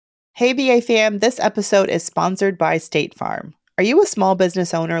Hey BA fam, this episode is sponsored by State Farm. Are you a small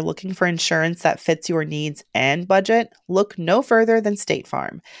business owner looking for insurance that fits your needs and budget? Look no further than State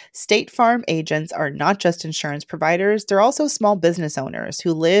Farm. State Farm agents are not just insurance providers, they're also small business owners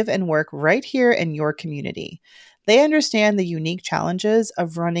who live and work right here in your community. They understand the unique challenges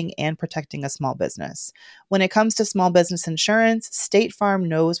of running and protecting a small business. When it comes to small business insurance, State Farm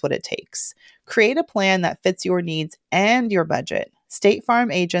knows what it takes. Create a plan that fits your needs and your budget. State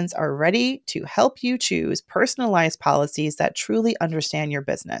Farm agents are ready to help you choose personalized policies that truly understand your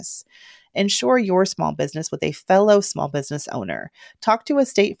business. Insure your small business with a fellow small business owner. Talk to a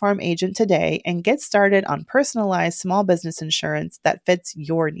State Farm agent today and get started on personalized small business insurance that fits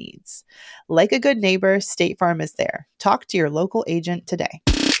your needs. Like a good neighbor, State Farm is there. Talk to your local agent today.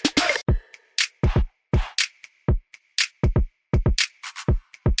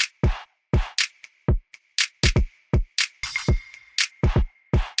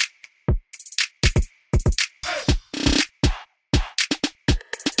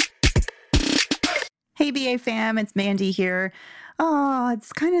 Hey BA fam, it's Mandy here. Oh,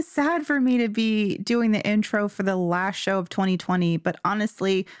 it's kind of sad for me to be doing the intro for the last show of 2020, but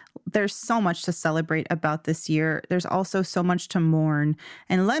honestly, there's so much to celebrate about this year. There's also so much to mourn.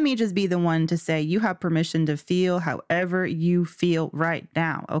 And let me just be the one to say you have permission to feel however you feel right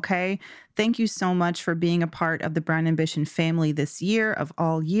now, okay? Thank you so much for being a part of the Brand Ambition family this year of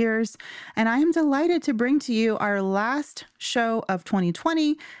all years. And I am delighted to bring to you our last show of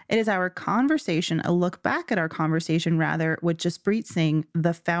 2020. It is our conversation, a look back at our conversation rather, with Jaspreet Singh,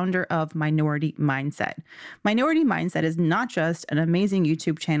 the founder of Minority Mindset. Minority Mindset is not just an amazing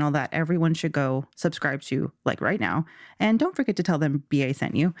YouTube channel that everyone should go subscribe to, like right now. And don't forget to tell them BA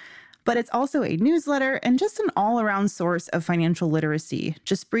sent you. But it's also a newsletter and just an all-around source of financial literacy.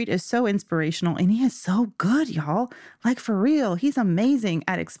 Jaspreet is so inspirational and he is so good, y'all. Like for real, he's amazing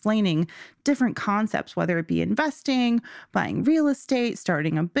at explaining different concepts, whether it be investing, buying real estate,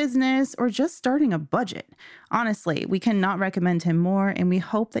 starting a business, or just starting a budget. Honestly, we cannot recommend him more, and we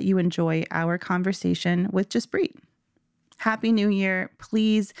hope that you enjoy our conversation with Jaspreet. Happy New Year.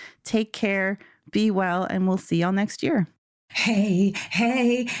 Please take care, be well, and we'll see y'all next year. Hey.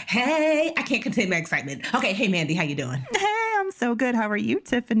 I can't contain my excitement. Okay, hey, Mandy, how you doing? Hey, I'm so good. How are you,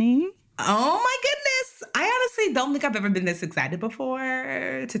 Tiffany? Oh, my goodness. I honestly don't think I've ever been this excited before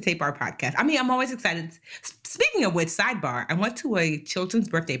to tape our podcast. I mean, I'm always excited. Speaking of which, sidebar, I went to a children's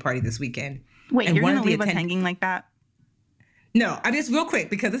birthday party this weekend. Wait, you're going to leave us hanging like that? No, I'm just real quick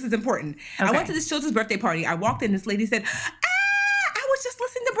because this is important. Okay. I went to this children's birthday party. I walked in, this lady said, I was just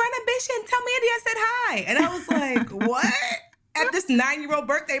listening to Brand Ambition. Tell Mandy I said hi. And I was like, what? At this 9-year-old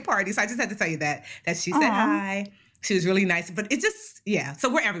birthday party. So I just had to tell you that she said hi. She was really nice. But it just, yeah. So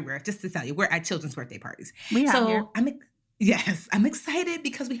we're everywhere, just to tell you. We're at children's birthday parties. So I'm excited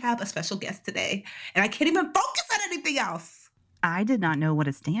because we have a special guest today. And I can't even focus on anything else. I did not know what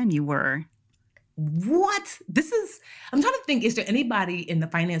a stan you were. What? I'm trying to think, is there anybody in the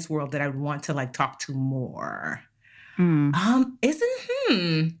finance world that I would want to talk to more?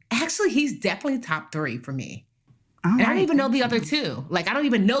 Actually, he's definitely top 3 for me. And I don't even know the other 2. I don't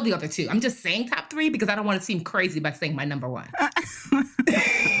even know the other 2. I'm just saying top 3 because I don't want to seem crazy by saying my number 1.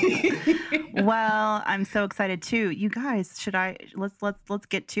 Well, I'm so excited too. You guys, let's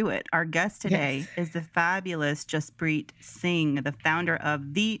get to it. Our guest today is the fabulous Jaspreet Singh, the founder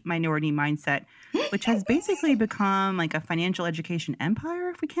of the Minority Mindset, which has basically become like a financial education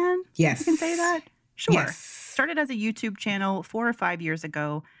empire, if we can. Yes. We can say that. Sure. Yes. Started as a YouTube channel 4 or 5 years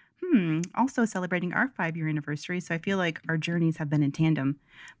ago. Also celebrating our 5-year anniversary, so I feel like our journeys have been in tandem.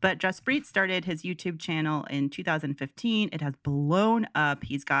 But Jaspreet started his YouTube channel in 2015. It has blown up.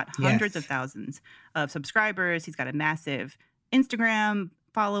 He's got hundreds of thousands of subscribers. He's got a massive Instagram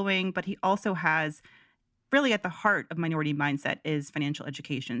following, but he also has, really at the heart of Minority Mindset is financial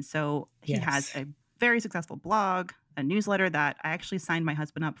education. So he has a very successful blog, a newsletter that I actually signed my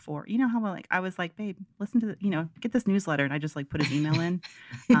husband up for. You know how I was like, babe, listen to get this newsletter. And I just put his email in.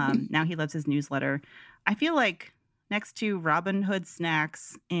 Now he loves his newsletter. I feel like next to Robin Hood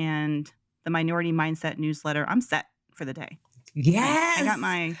Snacks and the Minority Mindset newsletter, I'm set for the day. Yes. I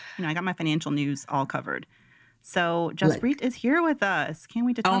got my financial news all covered. So Jaspreet is here with us. Can't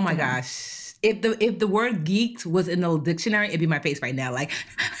wait to talk to him. Oh my gosh. If the word geeked was in the dictionary, it'd be my face right now.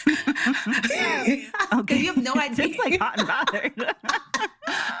 Okay. You have no idea. It's hot and bothered.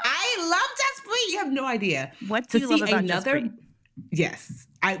 I love Jaspreet. You have no idea. What do you love about Jaspreet? Yes.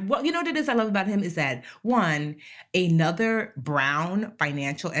 What it is I love about him is that, one, another brown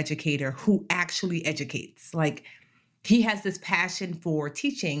financial educator who actually educates. he has this passion for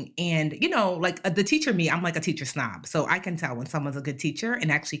teaching. And, like the teacher me, I'm like a teacher snob. So I can tell when someone's a good teacher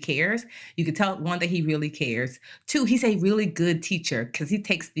and actually cares. You can tell, one, that he really cares. Two, he's a really good teacher because he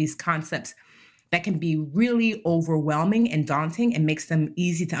takes these concepts that can be really overwhelming and daunting and makes them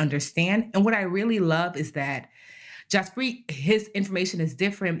easy to understand. And what I really love is that Jaspreet, his information is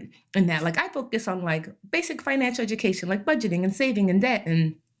different in that, like, I focus on like basic financial education, like budgeting and saving and debt,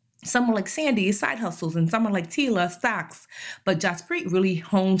 and someone like Sandy, side hustles, and someone like Tila, stocks. But Jaspreet really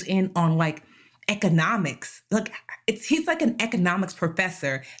hones in on like economics. Like he's like an economics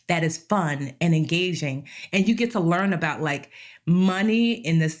professor that is fun and engaging. And you get to learn about like money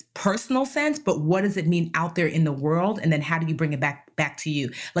in this personal sense, but what does it mean out there in the world? And then how do you bring it back to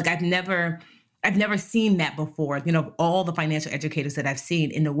you? Like I've never seen that before, all the financial educators that I've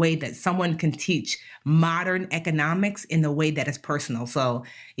seen, in the way that someone can teach modern economics in the way that is personal. So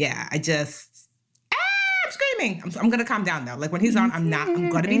yeah, I'm screaming. I'm going to calm down though. Like when he's on, I'm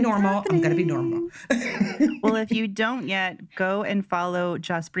going to be normal. I'm going to be normal. Well, if you don't yet, go and follow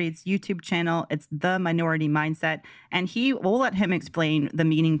Jaspreet's YouTube channel. It's The Minority Mindset. And we'll let him explain the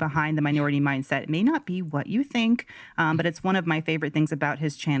meaning behind the minority mindset. It may not be what you think, but it's one of my favorite things about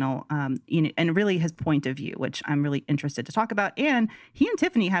his channel, and really his point of view, which I'm really interested to talk about. And he and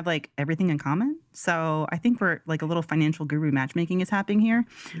Tiffany have like everything in common. So I think we're like a little financial guru matchmaking is happening here.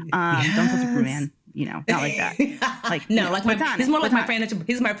 Yes. Don't tell Superman. Not like that. Like no, like he's more like my friend.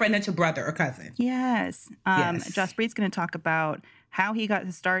 He's my friend, that's your brother or cousin. Yes. Jaspreet's going to talk about how he got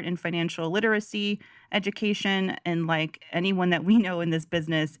his start in financial literacy education, and like anyone that we know in this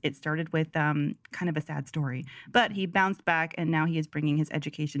business, it started with kind of a sad story, but he bounced back and now he is bringing his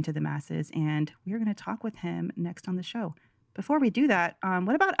education to the masses. And we're going to talk with him next on the show. Before we do that,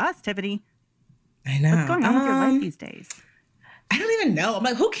 what about us, Tiffany? I know. What's going on with your life these days? I don't even know. I'm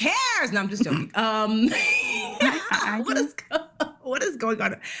like, who cares? No, I'm just joking. What is going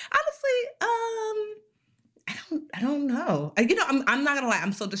on? Honestly, I don't know. I'm not gonna lie.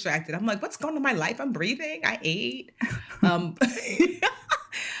 I'm so distracted. I'm like, what's going on in my life? I'm breathing. I ate. I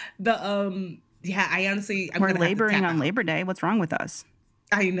honestly, we're laboring on Labor Day. What's wrong with us?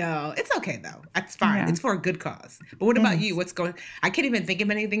 I know. It's okay though. It's fine. Yeah. It's for a good cause. But what about you? I can't even think of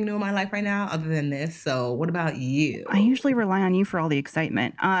anything new in my life right now other than this. So what about you? I usually rely on you for all the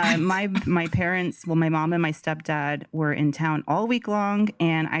excitement. My parents, my mom and my stepdad were in town all week long,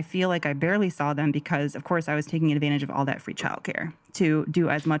 and I feel like I barely saw them because, of course, I was taking advantage of all that free childcare to do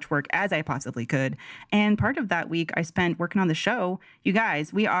as much work as I possibly could. And part of that week I spent working on the show. You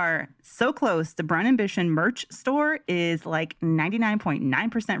guys, we are so close. The Brown Ambition merch store is like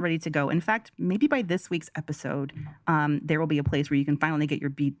 99.9% ready to go. In fact, maybe by this week's episode, there will be a place where you can finally get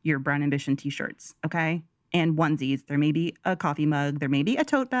your Brown Ambition t-shirts, okay? And onesies. There may be a coffee mug. There may be a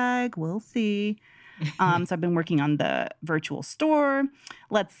tote bag. We'll see. So I've been working on the virtual store.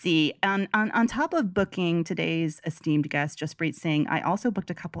 Let's see. On top of booking today's esteemed guest, Jaspreet Singh, I also booked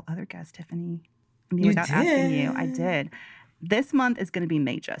a couple other guests, Tiffany. Asking you. I did. This month is going to be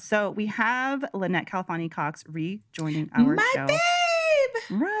major. So we have Lynette Calfani-Cox rejoining our show. My babe!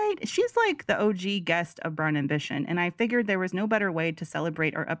 Right. She's like the OG guest of Brown Ambition. And I figured there was no better way to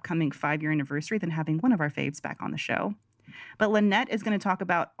celebrate our upcoming 5-year anniversary than having one of our faves back on the show. But Lynette is going to talk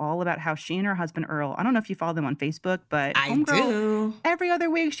all about how she and her husband, Earl, I don't know if you follow them on Facebook, but I do. Every other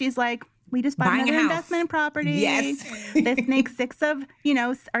week, she's like, we just bought another investment property. Yes. This makes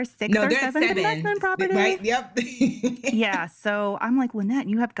our seventh investment property. Right. Yep. Yeah. So I'm like, Lynette,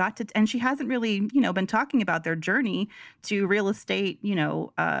 you have got to, and she hasn't really, been talking about their journey to real estate,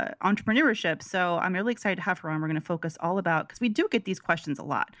 entrepreneurship. So I'm really excited to have her on. We're going to focus all about, because we do get these questions a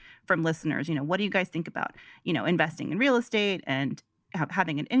lot from listeners. What do you guys think about, investing in real estate and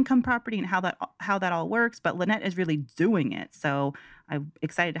having an income property and how that all works? But Lynette is really doing it. So I'm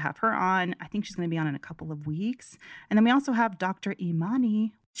excited to have her on. I think she's going to be on in a couple of weeks. And then we also have Dr.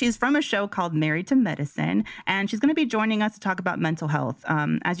 Imani. She's from a show called Married to Medicine, and she's going to be joining us to talk about mental health.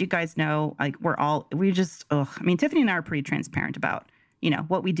 As you guys know, like Tiffany and I are pretty transparent about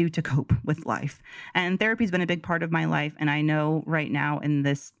what we do to cope with life. And therapy's been a big part of my life. And I know right now in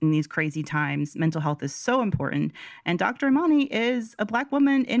these crazy times, mental health is so important. And Dr. Imani is a Black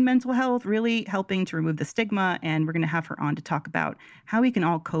woman in mental health, really helping to remove the stigma. And we're going to have her on to talk about how we can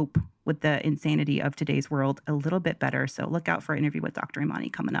all cope with the insanity of today's world a little bit better. So look out for an interview with Dr.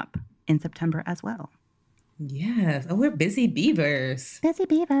 Imani coming up in September as well. Yes. Oh, we're busy beavers. Busy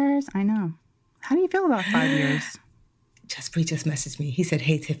beavers. I know. How do you feel about 5 years? Jaspreet just messaged me. He said,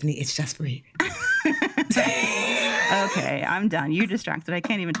 "Hey, Tiffany, it's Jaspreet." Okay, I'm done. You're distracted. I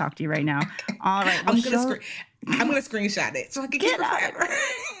can't even talk to you right now. All right. I'm gonna screenshot it so I can keep it forever.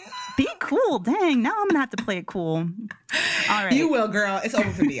 Be cool. Dang, now I'm going to have to play it cool. All right. You will, girl. It's over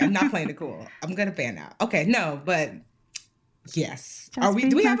for me. I'm not playing it cool. I'm going to fan out. Okay, no, but yes. Do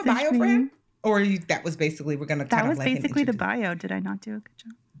we have a bio for him? Or that was basically, we're going to kind of let him introduce. That was basically the bio. Did I not do a good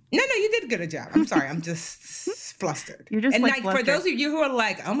job? No, you did a good job. I'm sorry. I'm just flustered. You're just and flustered. For those of you who are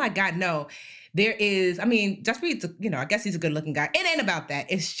like, oh my God, no. There is, I mean, Jaspreet, I guess he's a good looking guy. It ain't about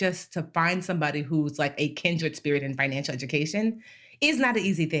that. It's just to find somebody who's like a kindred spirit in financial education is not an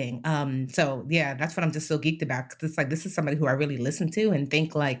easy thing. So yeah, that's what I'm just so geeked about. Cause it's like, this is somebody who I really listen to and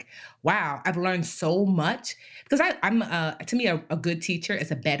think like, wow, I've learned so much. Because I'm to me, a good teacher is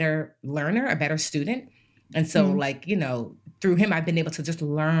a better learner, a better student. And so like, through him, I've been able to just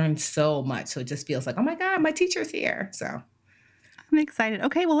learn so much. So it just feels like, oh my God, my teacher's here. So I'm excited.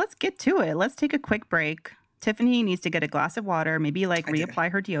 Okay, well, let's get to it. Let's take a quick break. Tiffany needs to get a glass of water, maybe like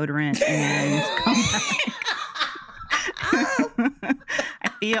reapply her deodorant and come back.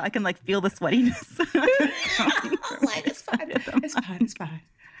 I can like feel the sweatiness. I'm like, it's fine. It's fine.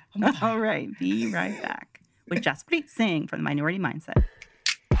 All right, be right back with Jaspreet Singh from the Minority Mindset.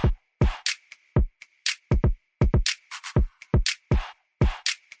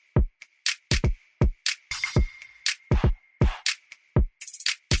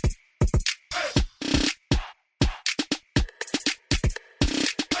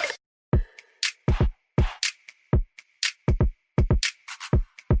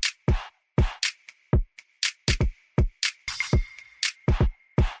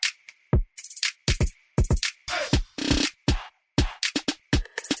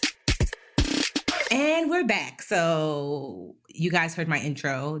 And we're back. So you guys heard my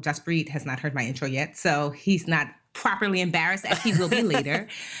intro. Jaspreet has not heard my intro yet, so he's not properly embarrassed as he will be later.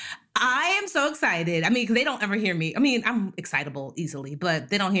 I am so excited. I mean, because they don't ever hear me. I mean, I'm excitable easily, but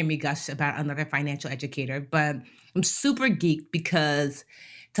they don't hear me gush about another financial educator. But I'm super geeked because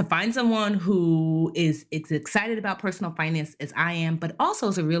to find someone who is excited about personal finance as I am, but also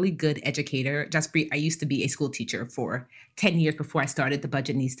is a really good educator. Jaspreet, I used to be a school teacher for 10 years before I started the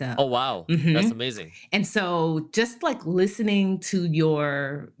Budgetnista. Oh, wow. Mm-hmm. That's amazing. And so just like listening to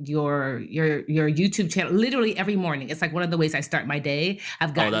your YouTube channel, literally every morning, it's like one of the ways I start my day.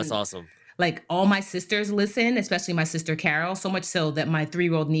 I've gotten, oh, that's awesome. Like all my sisters listen, especially my sister Carol, so much so that my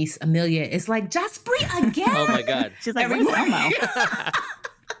 3-year-old niece Amelia is like, Jaspreet again. Oh my God. She's like, where's Elmo?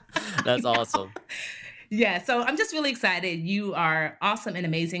 That's awesome. Yeah, so I'm just really excited. You are awesome and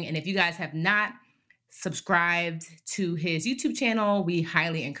amazing. And if you guys have not subscribed to his YouTube channel, we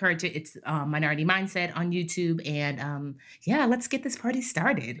highly encourage it. It's Minority Mindset on YouTube. And yeah, let's get this party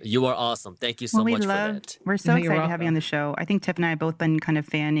started. You are awesome. Thank you so much for that. We're so excited to have you on the show. I think Tiff and I have both been kind of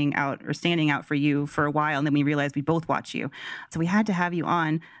fanning out or standing out for you for a while. And then we realized we both watch you. So we had to have you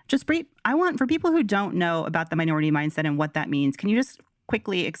on. Jaspreet, for people who don't know about the Minority Mindset and what that means, can you just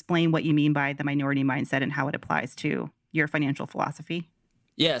quickly explain what you mean by the Minority Mindset and how it applies to your financial philosophy?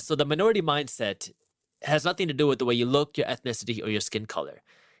 Yeah, so the Minority Mindset has nothing to do with the way you look, your ethnicity, or your skin color.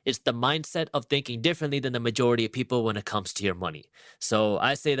 It's the mindset of thinking differently than the majority of people when it comes to your money. So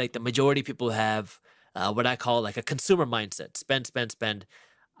I say like the majority of people have what I call like a consumer mindset, spend, spend, spend.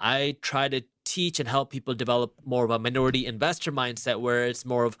 I try to teach and help people develop more of a minority investor mindset where it's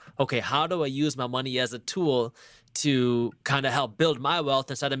more of, okay, how do I use my money as a tool to kind of help build my wealth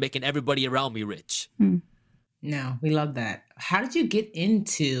instead of making everybody around me rich? No, we love that. How did you get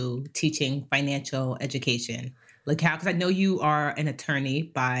into teaching financial education? Like how, because I know you are an attorney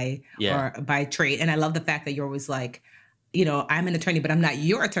by trade. And I love the fact that you're always like, I'm an attorney, but I'm not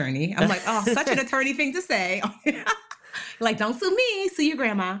your attorney. I'm like, oh, such an attorney thing to say. Like, don't sue me, sue your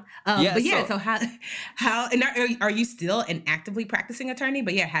grandma. So how, and are you still an actively practicing attorney?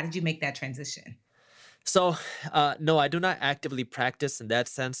 But yeah, how did you make that transition? So, no, I do not actively practice in that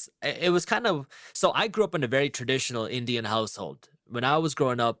sense. It was so I grew up in a very traditional Indian household. When I was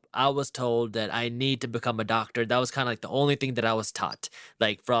growing up, I was told that I need to become a doctor. That was kind of like the only thing that I was taught.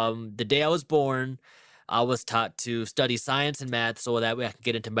 Like from the day I was born, I was taught to study science and math so that way I could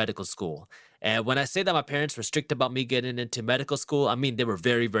get into medical school. And when I say that my parents were strict about me getting into medical school, I mean, they were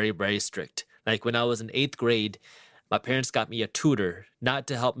very, very, very strict. Like when I was in 8th grade, my parents got me a tutor, not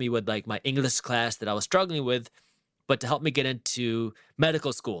to help me with like my English class that I was struggling with, but to help me get into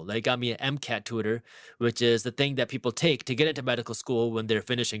medical school. They got me an MCAT tutor, which is the thing that people take to get into medical school when they're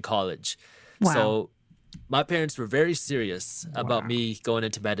finishing college. Wow. So my parents were very serious about me going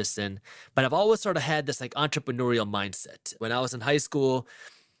into medicine, but I've always sort of had this like entrepreneurial mindset. When I was in high school,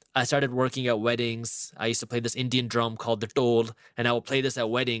 I started working at weddings. I used to play this Indian drum called the Dol, and I would play this at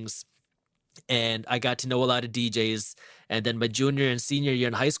weddings. And I got to know a lot of DJs. And then my junior and senior year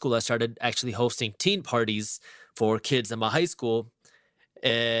in high school, I started actually hosting teen parties for kids in my high school.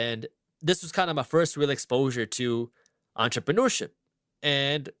 And this was kind of my first real exposure to entrepreneurship.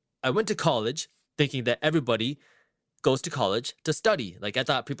 And I went to college thinking that everybody goes to college to study. Like I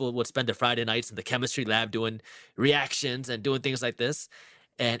thought people would spend their Friday nights in the chemistry lab doing reactions and doing things like this.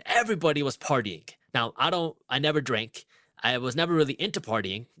 And everybody was partying. Now, I never drank. I was never really into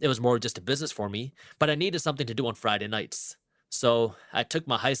partying. It was more just a business for me, but I needed something to do on Friday nights. So I took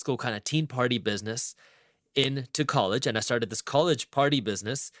my high school kind of teen party business into college, and I started this college party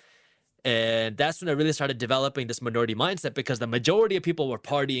business. And that's when I really started developing this minority mindset, because the majority of people were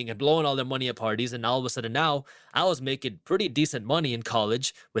partying and blowing all their money at parties. And all of a sudden now I was making pretty decent money in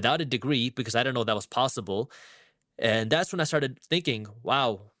college without a degree, because I didn't know that was possible. And that's when I started thinking,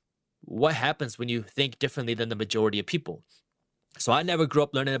 wow, what happens when you think differently than the majority of people? So I never grew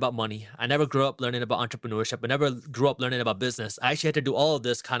up learning about money. I never grew up learning about entrepreneurship. I never grew up learning about business. I actually had to do all of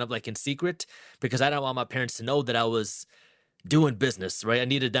this kind of like in secret, because I didn't want my parents to know that I was doing business, right? I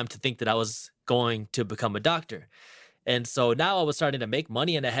needed them to think that I was going to become a doctor. And so now I was starting to make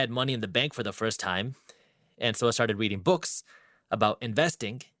money, and I had money in the bank for the first time. And so I started reading books about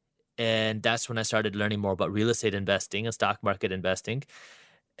investing. And that's when I started learning more about real estate investing and stock market investing.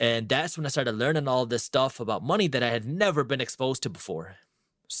 And that's when I started learning all this stuff about money that I had never been exposed to before.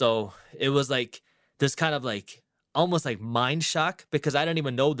 So it was like this kind of like almost like mind shock, because I didn't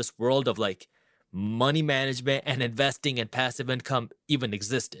even know this world of like money management and investing and passive income even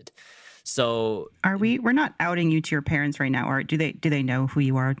existed. So we're not outing you to your parents right now, or do they know who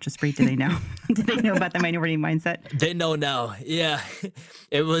you are? Just brief, do they know? Do they know about the minority mindset? They know now. Yeah.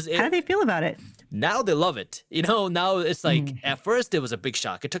 How do they feel about it? Now they love it. Now it's like, at first it was a big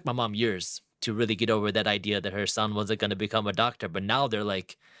shock. It took my mom years to really get over that idea that her son wasn't going to become a doctor. But now they're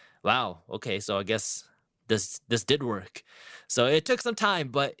like, wow, okay, so I guess this did work. So it took some time,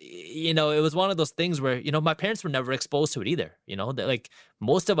 but it was one of those things where, my parents were never exposed to it either. Like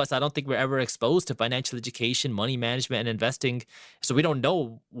most of us, I don't think we're ever exposed to financial education, money management, and investing. So we don't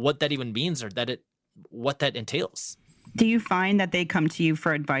know what that even means, or what that entails. Do you find that they come to you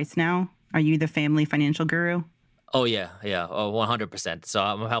for advice now? Are you the family financial guru? Oh, yeah. Oh, 100%. So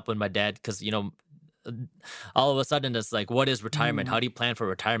I'm helping my dad because, all of a sudden it's like, what is retirement? How do you plan for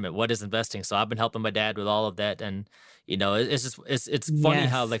retirement? What is investing? So I've been helping my dad with all of that. And, it's funny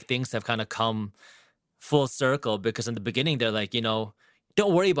how like things have kind of come full circle, because in the beginning they're like, don't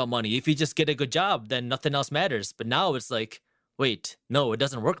worry about money. If you just get a good job, then nothing else matters. But now it's like, wait, no, it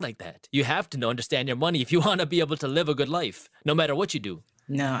doesn't work like that. You have to understand your money if you want to be able to live a good life, no matter what you do.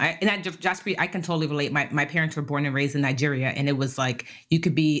 No, I can totally relate. My parents were born and raised in Nigeria, and it was like you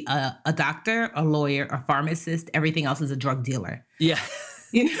could be a doctor, a lawyer, a pharmacist. Everything else is a drug dealer. Yeah.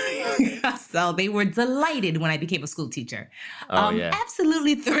 So they were delighted when I became a school teacher. Yeah.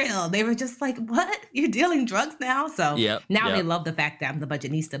 Absolutely thrilled. They were just like, what? You're dealing drugs now? So now they love the fact that I'm the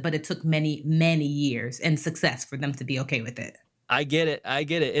budgetnista, but it took many, many years and success for them to be okay with it. I get it.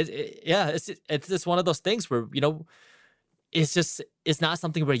 It's just one of those things where, it's not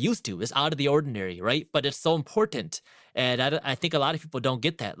something we're used to. It's out of the ordinary, right? But it's so important. And I think a lot of people don't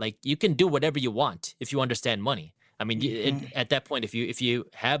get that. Like, you can do whatever you want if you understand money. I mean, at that point, if you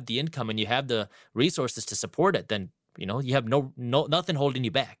have the income and you have the resources to support it, then, you have nothing holding you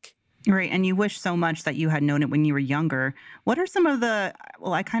back. Right. And you wish so much that you had known it when you were younger. What are some of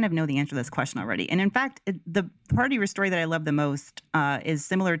I kind of know the answer to this question already. And in fact, the part of your story that I love the most is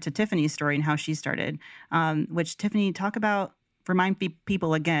similar to Tiffany's story and how she started, which Tiffany, remind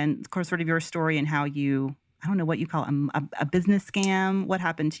people again, of course, sort of your story and how you, I don't know what you call it, a business scam. What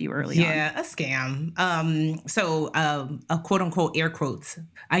happened to you early on? Yeah, a scam. A quote unquote air quotes.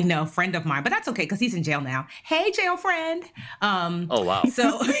 I know, a friend of mine, but that's okay because he's in jail now. Hey, jail friend. Oh, wow.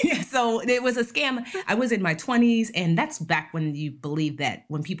 So it was a scam. I was in my 20s, and that's back when you believe that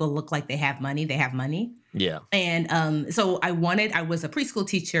when people look like they have money, they have money. Yeah. And so I was a preschool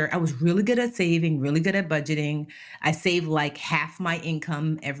teacher. I was really good at saving, really good at budgeting. I saved like half my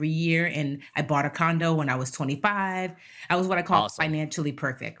income every year, and I bought a condo when I was 25. I was what I call financially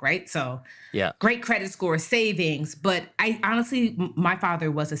perfect, right? So great credit score, savings. But I honestly, my father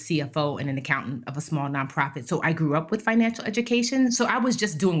was a CFO and an accountant of a small nonprofit. So I grew up with financial education. So I was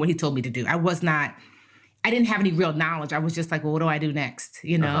just doing what he told me to do. I didn't have any real knowledge. I was just like, well, what do I do next?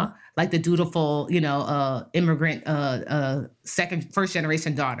 Like the dutiful, immigrant, first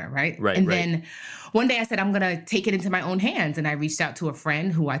generation daughter, right? Right. Then one day I said, I'm going to take it into my own hands. And I reached out to a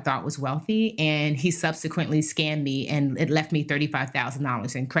friend who I thought was wealthy, and he subsequently scammed me, and it left me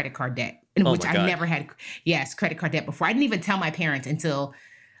 $35,000 in credit card debt, which I never had, credit card debt before. I didn't even tell my parents until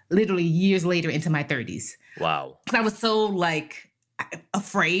literally years later into my 30s. Wow. Because I was so like,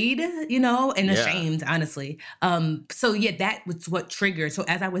 afraid, and Yeah. ashamed, honestly. So yeah, that was what triggered. So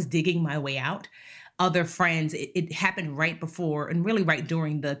as I was digging my way out, other friends, it happened right before and really right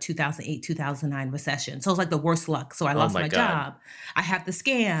during the 2008, 2009 recession. So it was like the worst luck. So I Oh lost my my God. job. I have the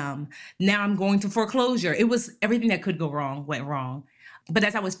scam. Now I'm going to foreclosure. It was everything that could go wrong went wrong. But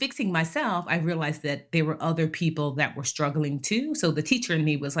as I was fixing myself, I realized that there were other people that were struggling too. So the teacher in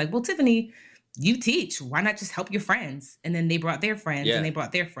me was like, well, Tiffany, you teach. Why not just help your friends? And then they brought their friends and Yeah. they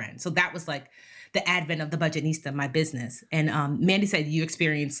brought their friends. So that was like the advent of the Budgetnista, my business. And Mandy said you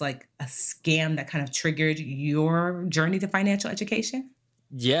experienced like a scam that kind of triggered your journey to financial education.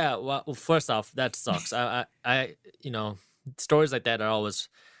 Yeah. Well, first off, that sucks. Stories like that are always,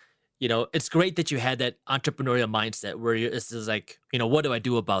 it's great that you had that entrepreneurial mindset where this is like, what do I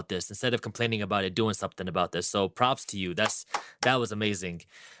do about this? Instead of complaining about it, doing something about this. So props to you. That was amazing.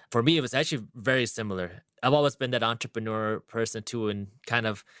 For me, it was actually very similar. I've always been that entrepreneur person too, and kind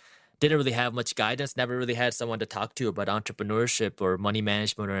of didn't really have much guidance, never really had someone to talk to about entrepreneurship or money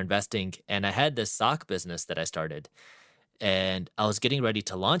management or investing. And I had this sock business that I started, and I was getting ready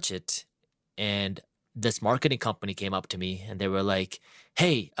to launch it. And this marketing company came up to me and they were like,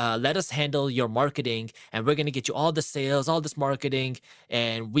 hey, let us handle your marketing and we're going to get you all the sales, all this marketing,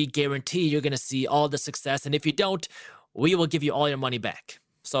 and we guarantee you're going to see all the success. And if you don't, we will give you all your money back.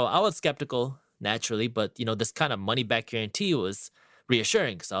 So I was skeptical naturally, but this kind of money back guarantee was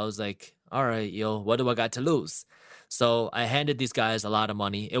reassuring. So I was like, all right, what do I got to lose? So I handed these guys a lot of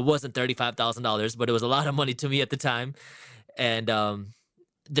money. It wasn't $35,000, but it was a lot of money to me at the time. And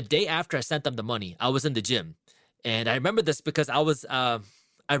the day after I sent them the money, I was in the gym. And I remember this because I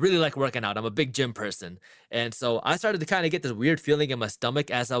really like working out. I'm a big gym person. And so I started to kind of get this weird feeling in my stomach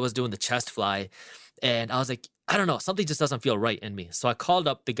as I was doing the chest fly. And I was like, I don't know, something just doesn't feel right in me. So I called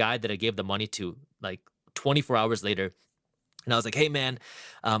up the guy that I gave the money to like 24 hours later. And I was like, hey, man,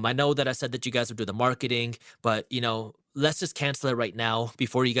 I know that I said that you guys would do the marketing, but, let's just cancel it right now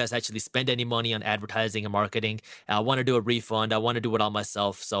before you guys actually spend any money on advertising and marketing. I want to do a refund. I want to do it all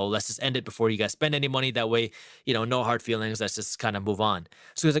myself. So let's just end it before you guys spend any money. That way, no hard feelings. Let's just kind of move on.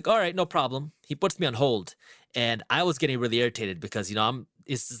 So he's like, all right, no problem. He puts me on hold. And I was getting really irritated because,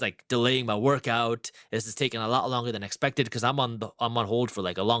 this is like delaying my workout. This is taking a lot longer than expected because I'm on hold for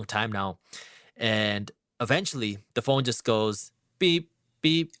like a long time now. And eventually the phone just goes beep,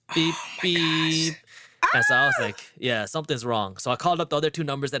 beep, beep, beep. And so I was like, yeah, something's wrong. So I called up the other two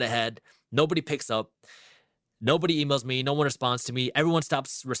numbers that I had. Nobody picks up. Nobody emails me. No one responds to me. Everyone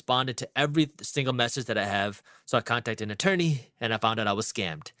stops responding to every single message that I have. So I contacted an attorney and I found out I was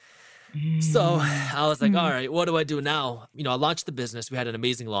scammed. So I was like, all right, what do I do now? I launched the business. We had an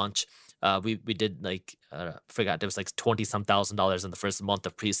amazing launch. We did like, I forgot, there was like 20 some $1,000s in the first month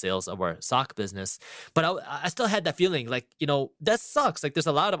of pre-sales of our sock business. But I still had that feeling like, that sucks. Like there's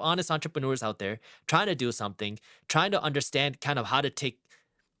a lot of honest entrepreneurs out there trying to do something, trying to understand kind of how to take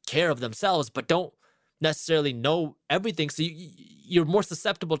care of themselves, but don't necessarily know everything. So you're more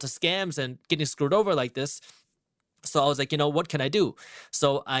susceptible to scams and getting screwed over like this. So I was like, what can I do?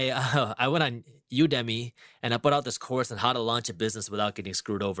 So I went on Udemy and I put out this course on how to launch a business without getting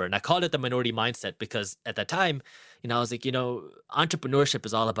screwed over. And I called it the minority mindset because at that time, I was like, entrepreneurship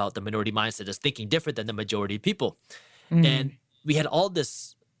is all about the minority mindset, is thinking different than the majority of people. And we had all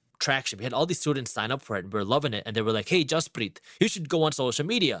this traction. We had all these students sign up for it and we were loving it. And they were like, hey, Jaspreet, you should go on social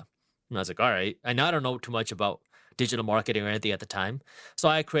media. And I was like, all right. I don't know too much about digital marketing or anything at the time. So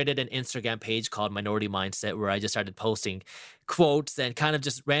I created an Instagram page called Minority Mindset where I just started posting quotes and kind of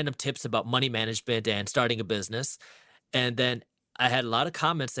just random tips about money management and starting a business. And then I had a lot of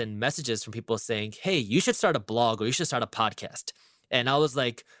comments and messages from people saying, hey, you should start a blog or you should start a podcast. And I was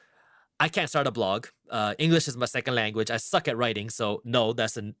like, I can't start a blog. English is my second language. I suck at writing. So no,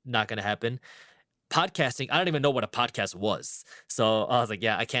 that's not going to happen. Podcasting, I don't even know what a podcast was. So I was like,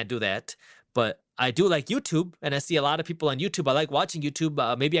 yeah, I can't do that. But I do like YouTube, and I see a lot of people on YouTube. I like watching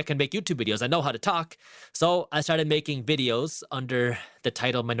YouTube. Maybe I can make YouTube videos. I know how to talk. So I started making videos under the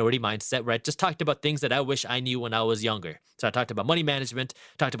title Minority Mindset, where I just talked about things that I wish I knew when I was younger. So I talked about money management,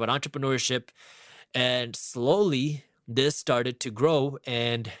 talked about entrepreneurship, and slowly this started to grow.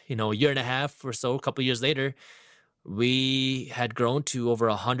 And, a year and a half or so, a couple of years later, we had grown to over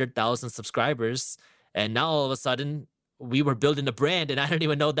 100,000 subscribers. And now all of a sudden we were building a brand, and I don't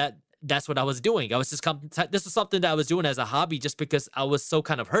even know that that's what I was doing. I was just this was something that I was doing as a hobby just because I was so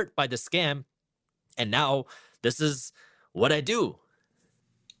kind of hurt by the scam. And now this is what I do.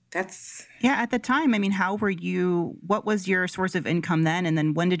 Yeah, at the time, what was your source of income then? And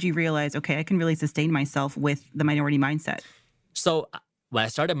then when did you realize, okay, I can really sustain myself with the minority mindset? So when I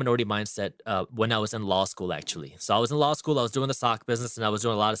started Minority Mindset, when I was in law school, actually. So I was in law school, I was doing the stock business, and I was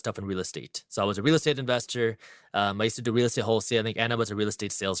doing a lot of stuff in real estate. So I was a real estate investor. I used to do real estate wholesaling, and I was a real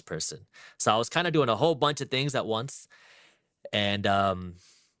estate salesperson. So I was kind of doing a whole bunch of things at once. And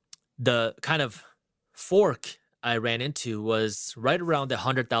the kind of fork I ran into was right around the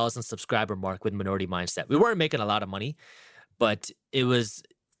 100,000 subscriber mark with Minority Mindset. We weren't making a lot of money, but it was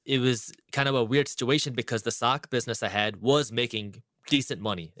kind of a weird situation because the sock business I had was making decent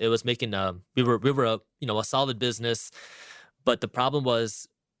money. It was making we were a a solid business, but the problem was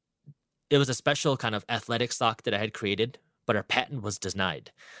it was a special kind of athletic sock that I had created, but our patent was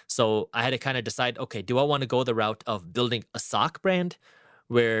denied. So I had to kind of decide, okay, do I want to go the route of building a sock brand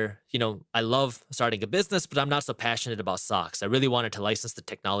where, I love starting a business, but I'm not so passionate about socks. I really wanted to license the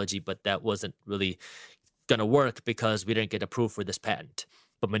technology, but that wasn't really going to work because we didn't get approved for this patent.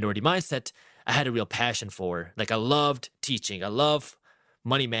 But Minority Mindset, I had a real passion for. Like, I loved teaching. I love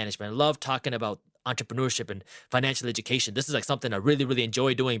money management. I love talking about entrepreneurship and financial education. This is like something I really, really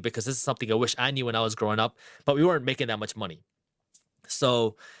enjoy doing because this is something I wish I knew when I was growing up, but we weren't making that much money.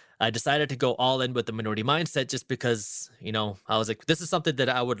 So I decided to go all in with the Minority Mindset just because, I was like, this is something that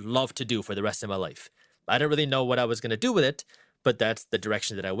I would love to do for the rest of my life. I didn't really know what I was going to do with it, but that's the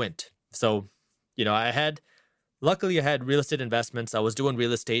direction that I went. So, luckily I had real estate investments. I was doing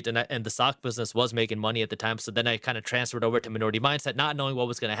real estate and the sock business was making money at the time. So then I kind of transferred over to Minority Mindset, not knowing what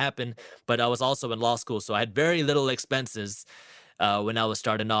was going to happen, but I was also in law school. So I had very little expenses when I was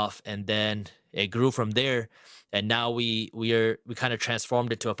starting off, and then it grew from there. And now we kind of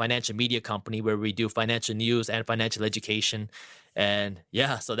transformed it to a financial media company where we do financial news and financial education. And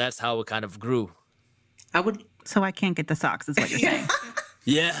yeah, so that's how it kind of grew. So I can't get the socks is what you're saying.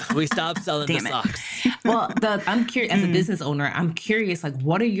 Yeah, we stopped selling the socks. Well, I'm curious as a business owner. I'm curious, like,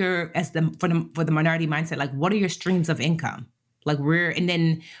 what are your for the Minority Mindset? Like, what are your streams of income? Like, and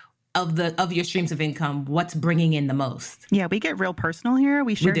then of your streams of income, what's bringing in the most? Yeah, we get real personal here.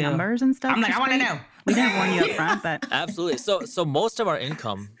 We share numbers and stuff. I'm like, I want to know. We didn't warn you up front, but absolutely. So most of our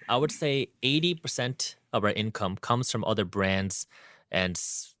income, I would say 80% of our income comes from other brands and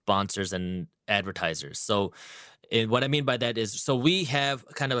sponsors and advertisers. So. And what I mean by that is, so we have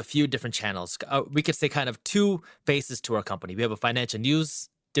kind of a few different channels. We could say kind of two faces to our company. We have a financial news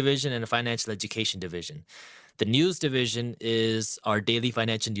division and a financial education division. The news division is our daily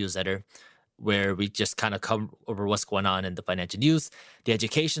financial newsletter, where we just kind of come over what's going on in the financial news. The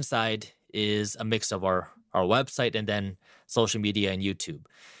education side is a mix of our website and then social media and YouTube.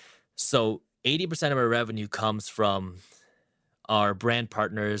 So 80% of our revenue comes from our brand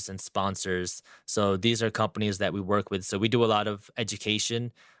partners and sponsors. So these are companies that we work with. So we do a lot of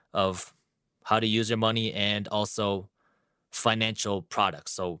education of how to use your money and also financial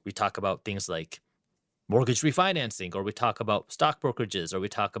products. So we talk about things like mortgage refinancing, or we talk about stock brokerages, or we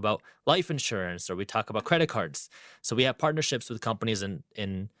talk about life insurance, or we talk about credit cards. So we have partnerships with companies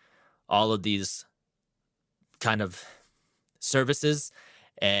in all of these kind of services,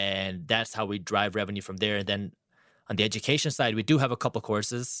 and that's how we drive revenue from there. And then on the education side, we do have a couple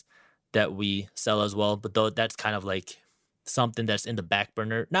courses that we sell as well, but that's kind of like something that's in the back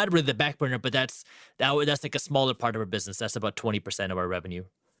burner. Not really the back burner, but that's like a smaller part of our business. That's about 20% of our revenue.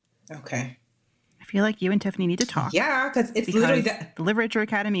 Okay. I feel like you and Tiffany need to talk. Yeah, because literally the Live Richer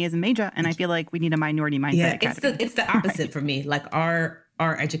Academy is major, and I feel like we need a Minority Mindset Academy. It's the opposite for me. Like our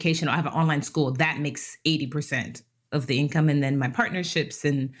education, I have an online school that makes 80% of the income, and then my partnerships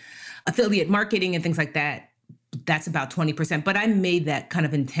and affiliate marketing and things like that, that's about 20%. But I made that kind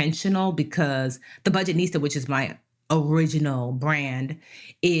of intentional because the Budgetnista, which is my original brand,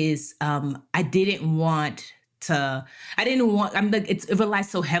 is I didn't want, it relies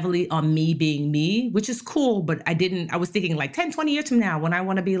so heavily on me being me, which is cool. But I was thinking like 10, 20 years from now, when I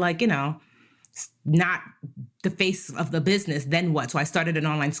want to be like, not the face of the business, then what? So I started an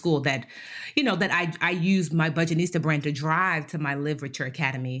online school that I use my Budgetnista brand to drive to my Live Richer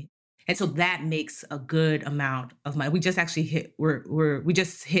Academy. And so that makes a good amount of money. We just actually hit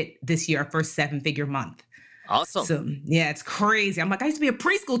this year our first 7-figure month. Awesome. So yeah, it's crazy. I'm like, I used to be a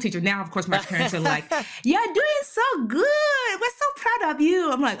preschool teacher. Now, of course, my parents are like, you're doing so good. We're so proud of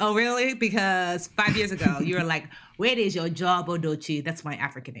you. I'm like, oh, really? Because 5 years ago, you were like, where is your job, Odochi? That's my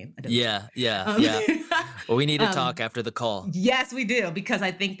African name. Yeah. Well, we need to talk after the call. Yes, we do. Because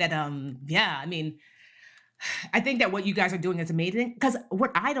I think that, I think that what you guys are doing is amazing, because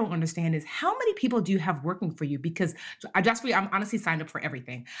what I don't understand is how many people do you have working for you? Because I'm honestly signed up for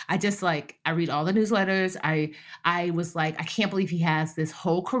everything. I read all the newsletters. I was like, I can't believe he has this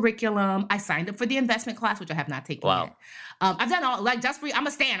whole curriculum. I signed up for the investment class, which I have not taken Wow. yet. I've done all, like, Just Free. I'm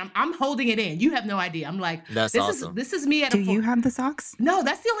a stan. I'm holding it in. You have no idea. I'm like, That's awesome. This is me at Do you have the socks? No,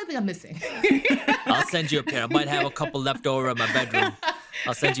 that's the only thing I'm missing. I'll send you a pair. I might have a couple left over in my bedroom.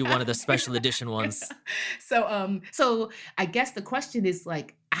 I'll send you one of the special edition ones. So I guess the question is,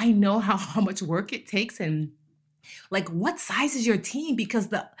 like, I know how much work it takes, and like, what size is your team? Because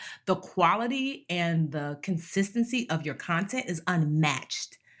the quality and the consistency of your content is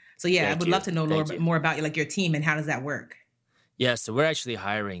unmatched. So yeah, I would love to know more about like your team and how does that work? Yeah, so we're actually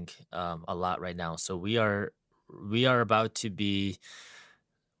hiring a lot right now. So we are about to be.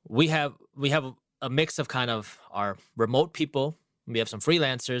 We have a mix of kind of our remote people. We have some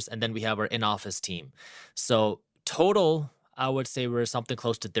freelancers, and then we have our in-office team. So total, I would say we're something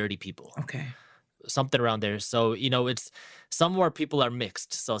close to 30 people. Okay. Something around there. So, it's some of our people are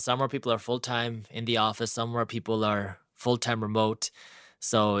mixed. So some of our people are full-time in the office. Some of our people are full-time remote.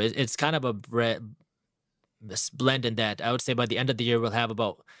 So it's kind of a blend in that. I would say by the end of the year, we'll have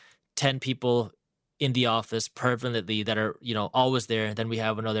about 10 people in the office permanently that are, always there. Then we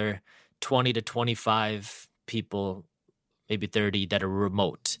have another 20 to 25 people, maybe 30 that are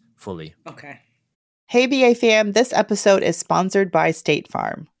remote fully. Okay. Hey, BA fam, this episode is sponsored by State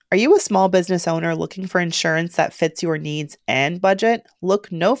Farm. Are you a small business owner looking for insurance that fits your needs and budget? Look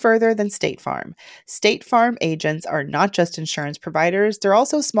no further than State Farm. State Farm agents are not just insurance providers, they're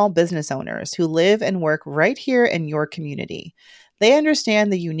also small business owners who live and work right here in your community. They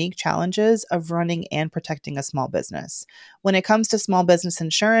understand the unique challenges of running and protecting a small business. When it comes to small business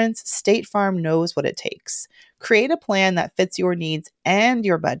insurance, State Farm knows what it takes. Create a plan that fits your needs and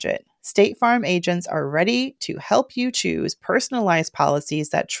your budget. State Farm agents are ready to help you choose personalized policies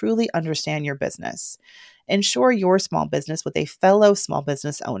that truly understand your business. Insure your small business with a fellow small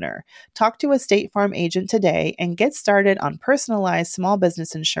business owner. Talk to a State Farm agent today and get started on personalized small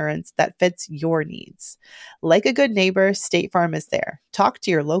business insurance that fits your needs. Like a good neighbor, State Farm is there. Talk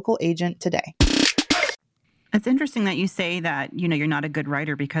to your local agent today. It's interesting that you say that, you're not a good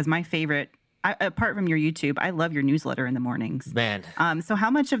writer, because my favorite, apart from your YouTube, I love your newsletter in the mornings. Man. So how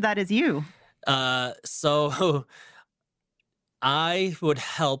much of that is you? So I would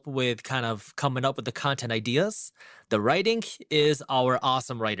help with kind of coming up with the content ideas. The writing is our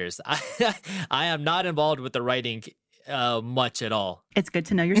awesome writers. I am not involved with the writing much at all. It's good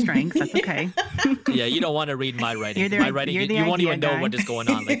to know your strengths. That's okay. Yeah, you don't want to read my writing. My writing, you won't even know what is going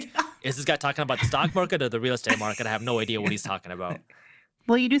on. Like, is this guy talking about the stock market or the real estate market? I have no idea what he's talking about.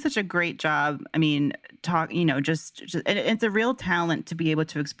 Well, you do such a great job. I mean, just it's a real talent to be able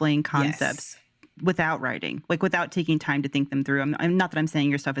to explain concepts without writing, like without taking time to think them through. I'm not that I'm saying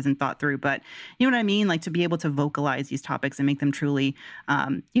your stuff isn't thought through, but you know what I mean? Like, to be able to vocalize these topics and make them truly,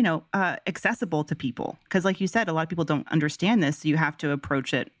 accessible to people. Because like you said, a lot of people don't understand this. So you have to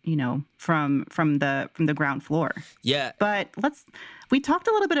approach it, from the ground floor. Yeah. But we talked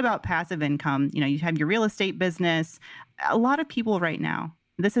a little bit about passive income. You have your real estate business. A lot of people right now,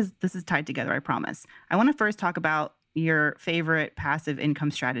 this is tied together, I promise. I want to first talk about your favorite passive income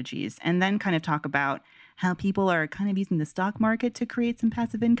strategies, and then kind of talk about how people are kind of using the stock market to create some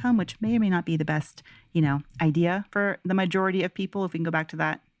passive income, which may or may not be the best, idea for the majority of people. If we can go back to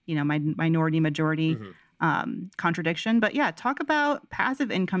that, minority majority contradiction. But yeah, talk about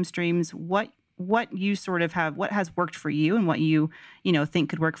passive income streams, what you sort of have, what has worked for you and what you think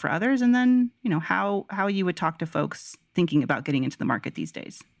could work for others. And then, how you would talk to folks thinking about getting into the market these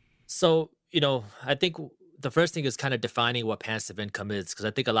days. So, I think the first thing is kind of defining what passive income is, because I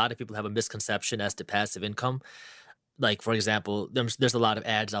think a lot of people have a misconception as to passive income. Like, for example, there's a lot of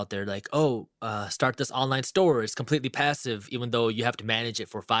ads out there like, start this online store. It's completely passive, even though you have to manage it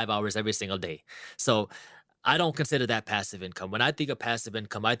for 5 hours every single day. So I don't consider that passive income. When I think of passive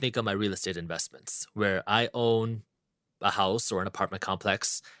income, I think of my real estate investments, where I own a house or an apartment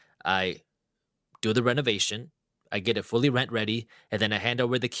complex. I do the renovation. I get it fully rent ready, and then I hand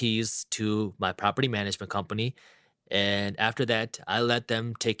over the keys to my property management company. And after that, I let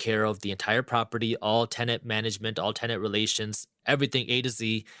them take care of the entire property, all tenant management, all tenant relations, everything A to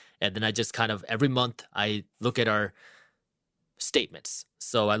Z. And then I just kind of, every month, I look at our statements.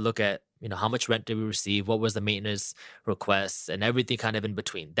 So I look at, how much rent did we receive? What was the maintenance requests, and everything kind of in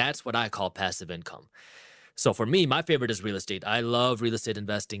between. That's what I call passive income. So for me, my favorite is real estate. I love real estate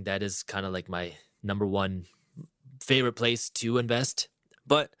investing. That is kind of like my number one favorite place to invest.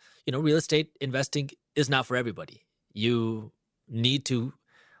 But, real estate investing is not for everybody. You need to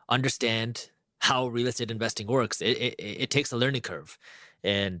understand how real estate investing works. It takes a learning curve,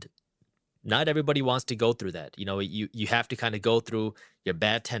 and not everybody wants to go through that. You have to kind of go through your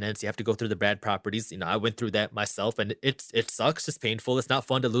bad tenants. You have to go through the bad properties. I went through that myself, and it sucks. It's painful. It's not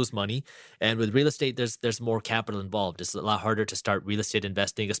fun to lose money. And with real estate, there's more capital involved. It's a lot harder to start real estate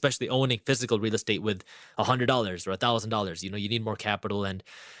investing, especially owning physical real estate with $100 or $1,000. You need more capital and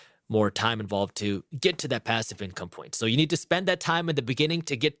more time involved to get to that passive income point. So you need to spend that time in the beginning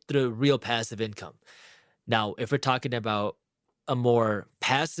to get the real passive income. Now, if we're talking about a more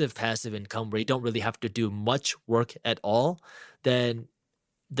passive income where you don't really have to do much work at all, then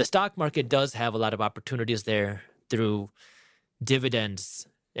the stock market does have a lot of opportunities there through dividends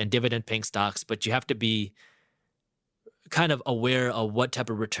and dividend paying stocks, but you have to be kind of aware of what type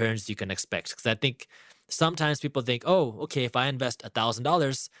of returns you can expect. Because I think sometimes people think, oh, okay, if I invest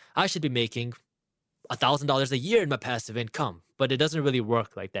 $1,000, I should be making $1,000 a year in my passive income. But it doesn't really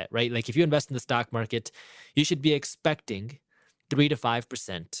work like that, right? Like if you invest in the stock market, you should be expecting 3 to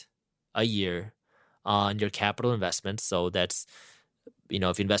 5% a year on your capital investments. So that's, if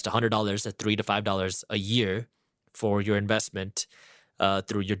you invest $100, at $3 to $5 a year for your investment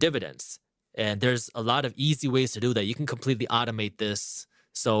through your dividends. And there's a lot of easy ways to do that. You can completely automate this.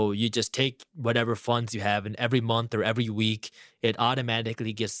 So you just take whatever funds you have, and every month or every week, it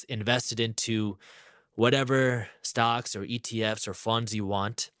automatically gets invested into whatever stocks or ETFs or funds you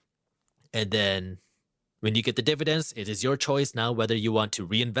want. And then when you get the dividends, it is your choice now whether you want to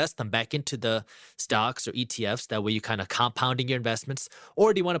reinvest them back into the stocks or ETFs. That way you're kind of compounding your investments.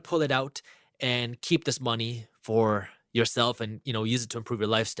 Or do you want to pull it out and keep this money for yourself and use it to improve your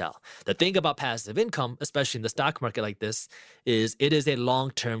lifestyle? The thing about passive income, especially in the stock market like this, is it is a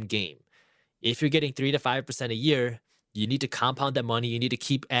long-term game. If you're getting 3 to 5% a year, you need to compound that money. You need to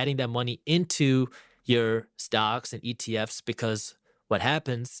keep adding that money into your stocks and ETFs, because what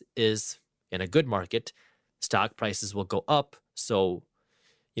happens is in a good market, stock prices will go up. So,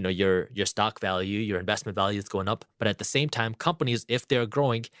 your stock value, your investment value is going up. But at the same time, companies, if they're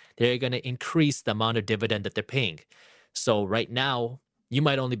growing, they're going to increase the amount of dividend that they're paying. So right now, you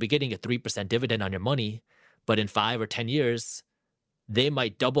might only be getting a 3% dividend on your money, but in 5 or 10 years, they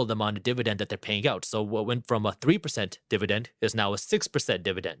might double the amount of dividend that they're paying out. So what went from a 3% dividend is now a 6%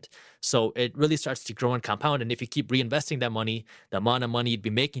 dividend. So it really starts to grow and compound. And if you keep reinvesting that money, the amount of money you'd be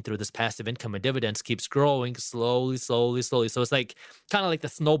making through this passive income and dividends keeps growing slowly. So it's like kind of like the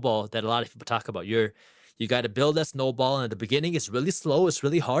snowball that a lot of people talk about. You got to build that snowball, and at the beginning, it's really slow, it's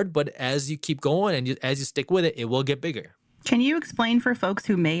really hard, but as you keep going and as you stick with it, it will get bigger. Can you explain for folks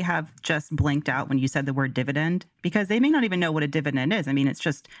who may have just blinked out when you said the word dividend? Because they may not even know what a dividend is. I mean, it's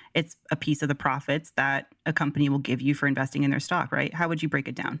a piece of the profits that a company will give you for investing in their stock, right? How would you break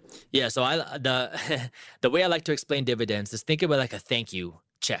it down? Yeah, so the way I like to explain dividends is think about like a thank you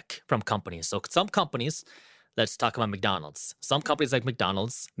check from companies. So some companies, let's talk about McDonald's. Some companies like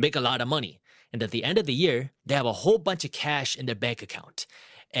McDonald's make a lot of money. And at the end of the year, they have a whole bunch of cash in their bank account.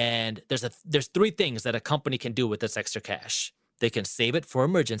 And there's 3 things that a company can do with this extra cash. They can save it for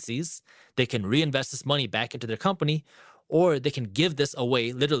emergencies, they can reinvest this money back into their company, or they can give this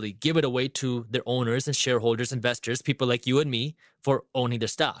away, literally give it away to their owners and shareholders, investors, people like you and me, for owning their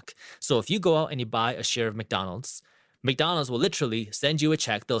stock. So if you go out and you buy a share of McDonald's will literally send you a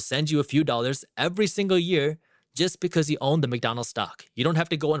check. They'll send you a few dollars every single year just because you own the McDonald's stock. You don't have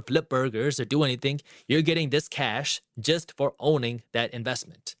to go and flip burgers or do anything. You're getting this cash just for owning that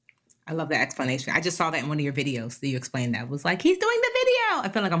investment. I love that explanation. I just saw that in one of your videos that you explained that. It was like, he's doing the video. I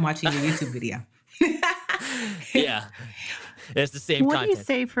feel like I'm watching your YouTube video. Yeah. It's the same what content. What do you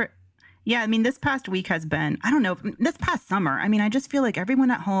say for... Yeah, I mean, this past week has been, I don't know, this past summer, I mean, I just feel like everyone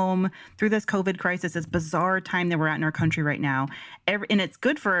at home through this COVID crisis, this bizarre time that we're at in our country right now. And it's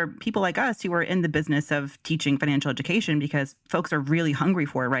good for people like us who are in the business of teaching financial education, because folks are really hungry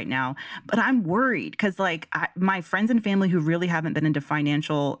for it right now. But I'm worried because my friends and family who really haven't been into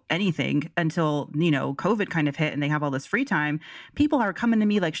financial anything until, COVID kind of hit and they have all this free time, people are coming to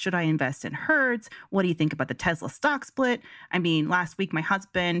me like, should I invest in Hertz? What do you think about the Tesla stock split? I mean, last week, my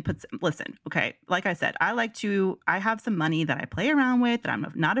husband listen, okay, like I said, I have some money that I play around with that I'm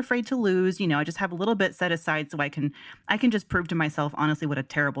not afraid to lose. I just have a little bit set aside so I can just prove to myself, honestly, what a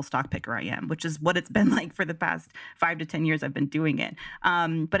terrible stock picker I am, which is what it's been like for the past 5 to 10 years I've been doing it.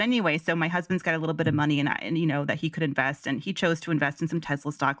 But anyway, so my husband's got a little bit of money and that he could invest, and he chose to invest in some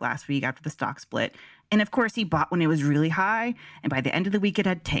Tesla stock last week after the stock split. And of course, he bought when it was really high. And by the end of the week, it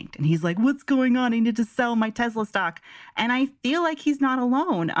had tanked. And he's like, what's going on? I need to sell my Tesla stock. And I feel like he's not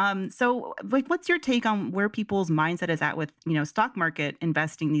alone. So what's your take on where people's mindset is at with, stock market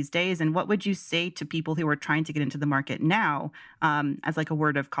investing these days? And what would you say to people who are trying to get into the market now as like a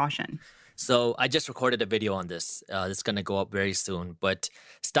word of caution? So I just recorded a video on this. It's going to go up very soon. But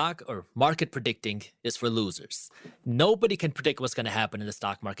stock or market predicting is for losers. Nobody can predict what's going to happen in the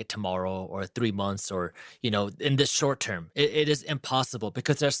stock market tomorrow or 3 months or, in this short term. It is impossible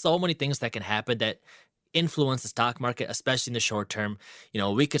because there's so many things that can happen that influence the stock market, especially in the short term.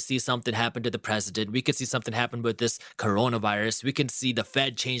 We could see something happen to the president. We could see something happen with this coronavirus. We can see the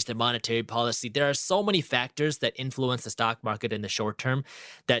Fed change their monetary policy. There are so many factors that influence the stock market in the short term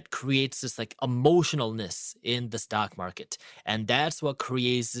that creates this like emotionalness in the stock market. And that's what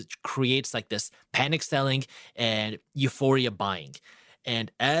creates like this panic selling and euphoria buying.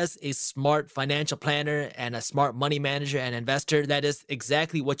 And as a smart financial planner and a smart money manager and investor, that is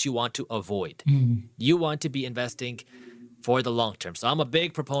exactly what you want to avoid. You want to be investing for the long term. So I'm a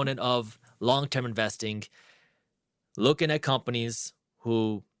big proponent of long-term investing, looking at companies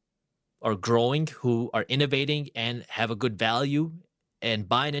who are growing, who are innovating and have a good value, and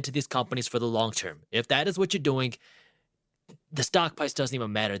buying into these companies for the long term. If that is what you're doing, the stock price doesn't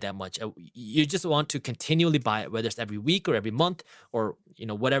even matter that much. You just want to continually buy it, whether it's every week or every month or,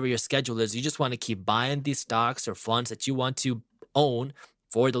 whatever your schedule is. You just want to keep buying these stocks or funds that you want to own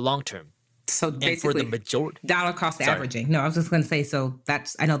for the long term. So basically, and for the majority, dollar cost averaging. No, I was just going to say, so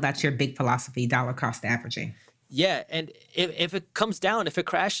I know that's your big philosophy, dollar cost averaging. Yeah, and if it comes down, if it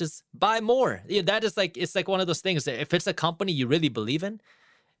crashes, buy more. That is it's like one of those things that if it's a company you really believe in,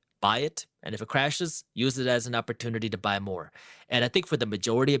 buy it. And if it crashes, use it as an opportunity to buy more. And I think for the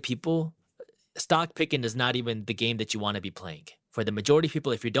majority of people, stock picking is not even the game that you want to be playing. For the majority of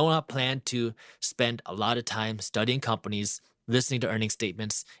people, if you don't plan to spend a lot of time studying companies, listening to earnings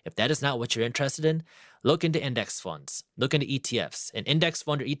statements, if that is not what you're interested in, look into index funds, look into ETFs. An index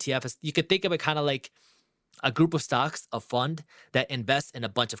fund or ETF is, you could think of it kind of like a group of stocks, a fund that invests in a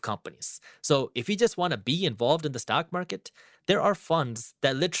bunch of companies. So if you just want to be involved in the stock market, there are funds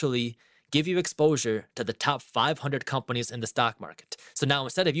that literally give you exposure to the top 500 companies in the stock market. So now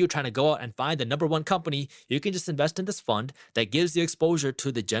instead of you trying to go out and find the number one company, you can just invest in this fund that gives you exposure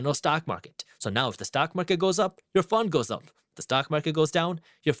to the general stock market. So now if the stock market goes up, your fund goes up. If the stock market goes down,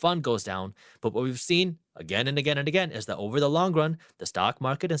 your fund goes down. But what we've seen again and again and again is that over the long run, the stock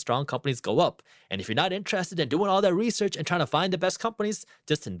market and strong companies go up. And if you're not interested in doing all that research and trying to find the best companies,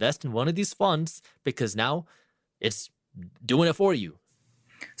 just invest in one of these funds because now it's doing it for you.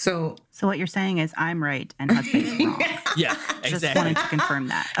 So what you're saying is I'm right and husband's wrong. Yeah, exactly. Just wanted to confirm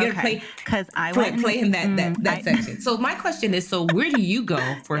that. Okay, because I went play him that section. So my question is, so where do you go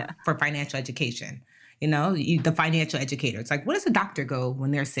for financial education? The financial educator. It's like, where does a doctor go when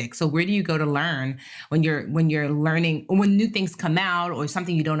they're sick? So where do you go to learn when you're learning, when new things come out or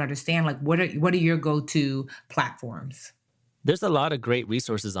something you don't understand? Like, what are your go-to platforms? There's a lot of great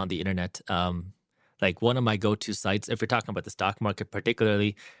resources on the internet. Like one of my go-to sites, if you're talking about the stock market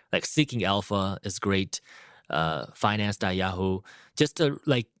particularly, like Seeking Alpha is great, finance.yahoo.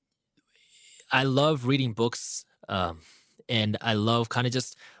 I love reading books and I love kind of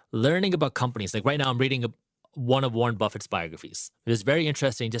just learning about companies. Like right now I'm reading one of Warren Buffett's biographies. It is very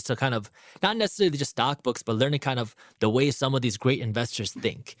interesting just to kind of, not necessarily just stock books, but learning kind of the way some of these great investors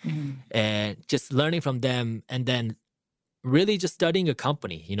think and just learning from them and then really just studying a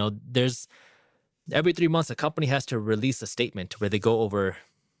company. There's every 3 months, a company has to release a statement where they go over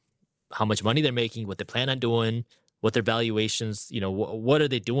how much money they're making, what they plan on doing, what their valuations, what are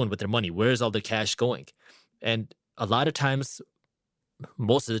they doing with their money? Where is all their cash going? And a lot of times,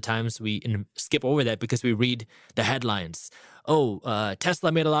 most of the times we skip over that because we read the headlines.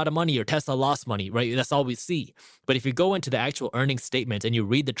 Tesla made a lot of money or Tesla lost money, right? That's all we see. But if you go into the actual earnings statement and you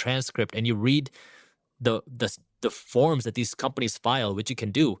read the transcript and you read the forms that these companies file, which you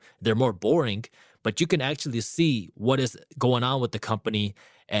can do, they're more boring, but you can actually see what is going on with the company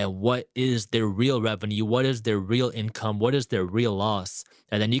and what is their real revenue, what is their real income, what is their real loss.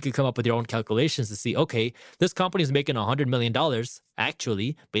 And then you can come up with your own calculations to see, okay, this company is making $100 million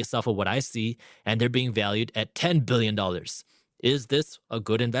actually based off of what I see, and they're being valued at $10 billion. Is this a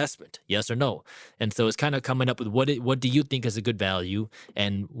good investment? Yes or no? And so it's kind of coming up with what do you think is a good value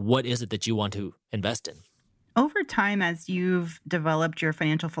and what is it that you want to invest in? Over time, as you've developed your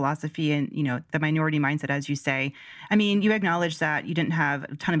financial philosophy and, the minority mindset, as you say, you acknowledge that you didn't have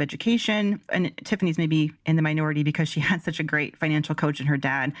a ton of education, and Tiffany's maybe in the minority because she had such a great financial coach in her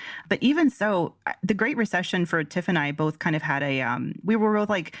dad. But even so, the Great Recession for Tiff and I both kind of had we were both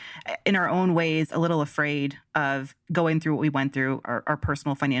like in our own ways, a little afraid of going through what we went through, our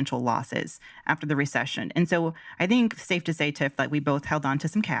personal financial losses after the recession. And so I think safe to say, Tiff, that we both held on to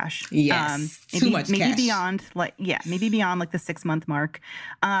some cash. Yes, too much cash. Maybe beyond beyond, like, yeah, maybe beyond like the 6 month mark.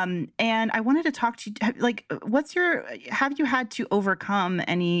 And I wanted to talk to you, like, have you had to overcome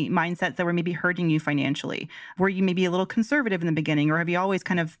any mindsets that were maybe hurting you financially? Were you maybe a little conservative in the beginning, or have you always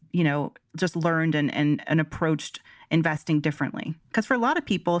kind of, just learned and approached investing differently? Because for a lot of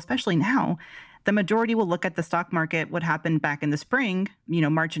people, especially now, the majority will look at the stock market, what happened back in the spring,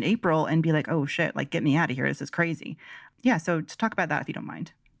 March and April, and be like, oh shit, like, get me out of here. This is crazy. Yeah. So to talk about that, if you don't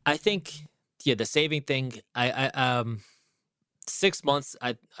mind. I think, the saving thing, 6 months,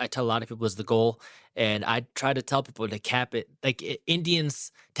 I tell a lot of people is the goal. And I try to tell people to cap it. Like,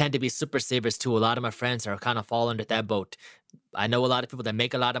 Indians tend to be super savers too. A lot of my friends are kind of fall under that boat. I know a lot of people that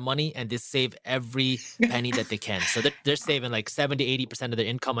make a lot of money and they save every penny that they can. So they're saving like 70-80% of their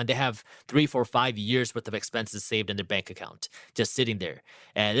income, and they have 3, 4, 5 years worth of expenses saved in their bank account, just sitting there.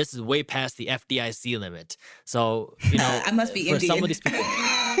 And this is way past the FDIC limit. So, I must be for Indian. some of these people,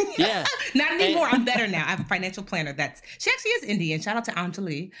 yeah. Not anymore. I'm better now. I have a financial planner she actually is Indian. Shout out to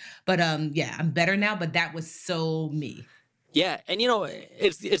Anjali. But yeah, I'm better now, but that was so me. Yeah. And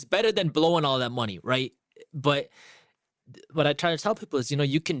it's better than blowing all that money, right? But what I try to tell people is,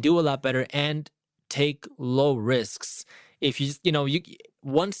 you can do a lot better and take low risks. If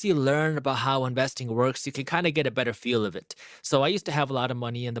once you learn about how investing works, you can kind of get a better feel of it. So I used to have a lot of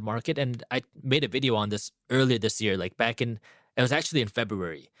money in the market, and I made a video on this earlier this year, like it was actually in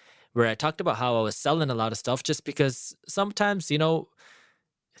February, where I talked about how I was selling a lot of stuff just because sometimes,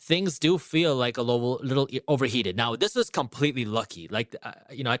 things do feel like a little overheated. Now, this was completely lucky. Like,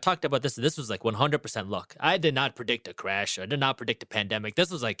 I talked about this. This was like 100% luck. I did not predict a crash. I did not predict a pandemic. This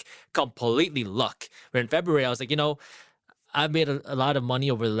was like completely luck. Where in February, I was like, I've made a lot of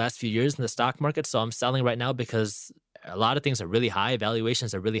money over the last few years in the stock market. So I'm selling right now because a lot of things are really high.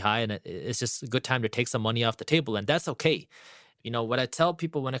 Valuations are really high. And it's just a good time to take some money off the table. And that's okay. What I tell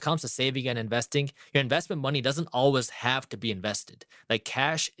people when it comes to saving and investing, your investment money doesn't always have to be invested. Like,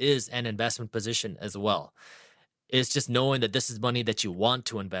 cash is an investment position as well. It's just knowing that this is money that you want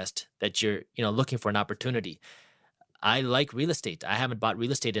to invest, that you're, looking for an opportunity. I like real estate. I haven't bought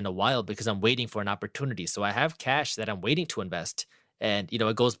real estate in a while because I'm waiting for an opportunity. So I have cash that I'm waiting to invest. And,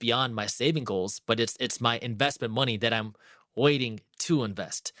 it goes beyond my saving goals, but it's my investment money that I'm waiting to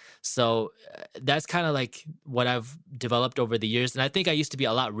invest. So that's kind of like what I've developed over the years. And I think I used to be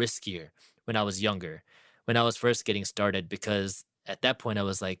a lot riskier when I was younger, when I was first getting started, because at that point I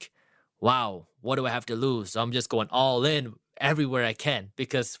was like, wow, what do I have to lose? So I'm just going all in everywhere I can,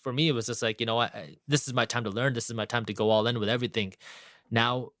 because for me, it was just like, this is my time to learn. This is my time to go all in with everything.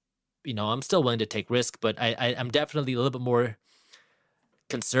 Now, I'm still willing to take risk, but I'm definitely a little bit more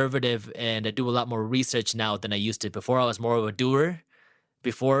conservative, and I do a lot more research now than I used to. Before, I was more of a doer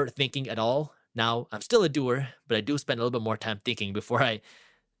before thinking at all. Now I'm still a doer, but I do spend a little bit more time thinking before I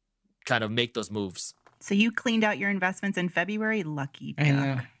kind of make those moves. So you cleaned out your investments in February? Lucky duck. I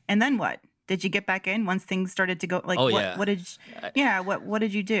know. And then what? Did you get back in once things started to go? Like, what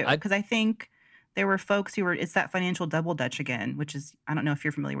did you do? Because I think there were folks who it's that financial double dutch again, which is, I don't know if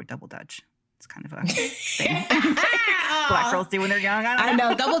you're familiar with double dutch. It's kind of a thing Black girls do when they're young. I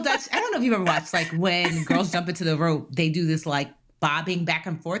know. Double dutch. I don't know if you've ever watched, like, when girls jump into the rope, they do this like bobbing back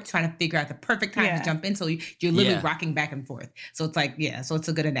and forth, trying to figure out the perfect time to jump in. So you're literally rocking back and forth. So it's like, so it's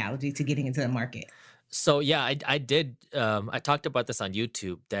a good analogy to getting into the market. So yeah, I did. I talked about this on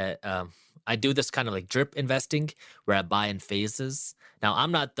YouTube that I do this kind of like drip investing where I buy in phases. Now,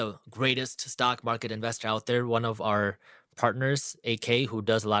 I'm not the greatest stock market investor out there. One of our partners, AK, who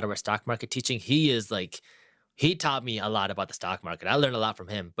does a lot of our stock market teaching, he taught me a lot about the stock market. I learned a lot from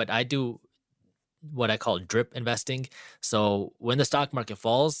him, but I do what I call drip investing. So when the stock market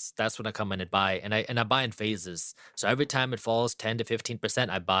falls, that's when I come in and buy, and I buy in phases. So every time it falls 10 to 15%,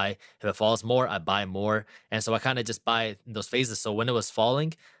 I buy. If it falls more, I buy more. And so I kind of just buy in those phases. So when it was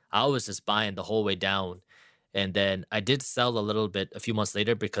falling, I was just buying the whole way down. And then I did sell a little bit a few months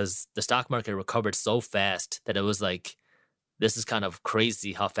later because the stock market recovered so fast that it was like, this is kind of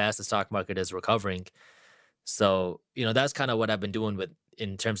crazy how fast the stock market is recovering. So, that's kind of what I've been doing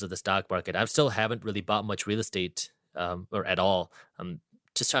in terms of the stock market. I still haven't really bought much real estate or at all. I'm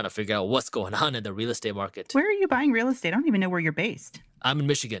just trying to figure out what's going on in the real estate market. Where are you buying real estate? I don't even know where you're based. I'm in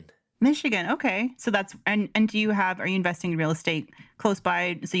Michigan. Michigan. Okay. So that's, and are you investing in real estate close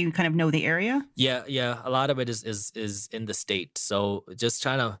by so you kind of know the area? Yeah. A lot of it is in the state. So just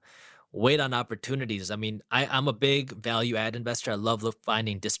trying to wait on opportunities. I mean, I'm a big value add investor. I love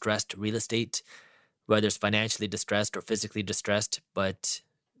finding distressed real estate, whether it's financially distressed or physically distressed, but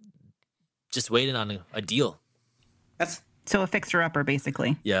just waiting on a deal. So a fixer-upper,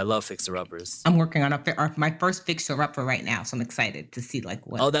 basically. Yeah, I love fixer-uppers. I'm working on my first fixer-upper right now, so I'm excited to see like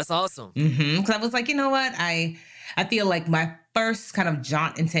what. Oh, that's awesome. Because I was like, you know what? I feel like my first kind of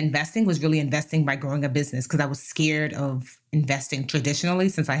jaunt into investing was really investing by growing a business because I was scared of investing traditionally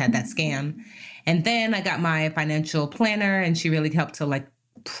since I had that scam. And then I got my financial planner, and she really helped to like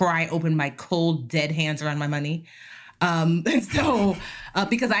pry open my cold, dead hands around my money. And so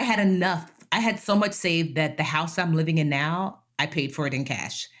because I had so much saved that the house I'm living in now, I paid for it in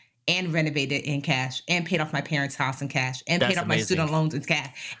cash and renovated in cash and paid off my parents' house in cash and paid off my student loans in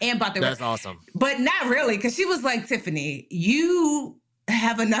cash and bought the. That's awesome. But not really, because she was like, Tiffany, you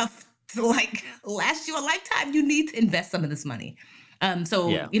have enough to like last you a lifetime. You need to invest some of this money.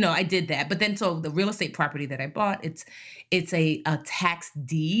 I did that. But then so the real estate property that I bought, it's a tax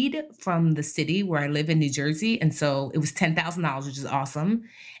deed from the city where I live in New Jersey. And so it was $10,000, which is awesome.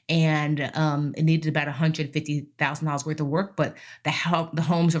 And it needed about $150,000 worth of work. But the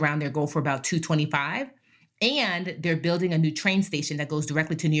homes around there go for about $225,000. And they're building a new train station that goes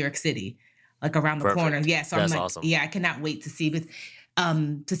directly to New York City, like around the corner. Yeah. So that's I'm like, awesome. Yeah, I cannot wait to see. But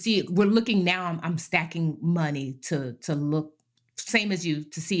to see, we're looking now, I'm stacking money to look, same as you,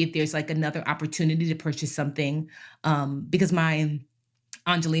 to see if there's like another opportunity to purchase something. Because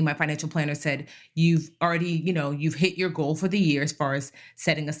Anjali, my financial planner, said, you've already, you've hit your goal for the year as far as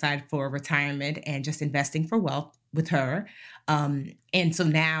setting aside for retirement and just investing for wealth with her. And so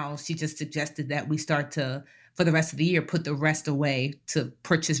now she just suggested that we start to, for the rest of the year, put the rest away to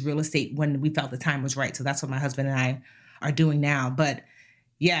purchase real estate when we felt the time was right. So that's what my husband and I are doing now. But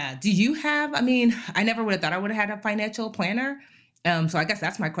yeah, do you have, I never would have thought I would have had a financial planner. So I guess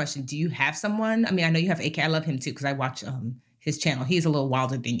that's my question. Do you have someone? I know you have AK. I love him too because I watch his channel. He's a little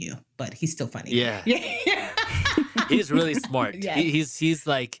wilder than you, but he's still funny. Yeah. He's really smart. Yes. He's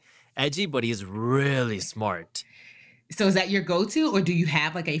like edgy, but he's really smart. So is that your go-to, or do you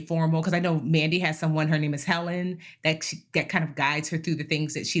have like a formal? Because I know Mandy has someone. Her name is Helen. That kind of guides her through the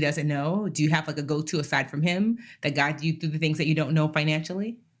things that she doesn't know. Do you have like a go-to aside from him that guides you through the things that you don't know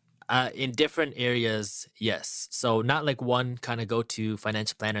financially? In different areas, yes. So not like one kind of go-to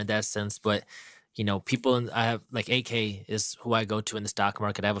financial planner in that sense, but I have like AK is who I go to in the stock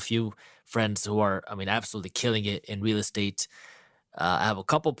market. I have a few friends who are, absolutely killing it in real estate. I have a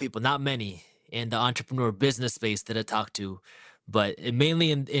couple people, not many, in the entrepreneur business space that I talk to, but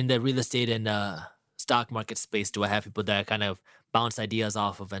mainly in the real estate and stock market space do I have people that I kind of bounce ideas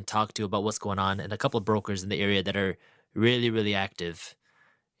off of and talk to about what's going on, and a couple of brokers in the area that are really, really active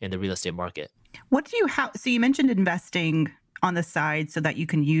in the real estate market. What do you have? So you mentioned investing on the side so that you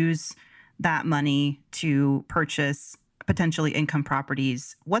can use that money to purchase potentially income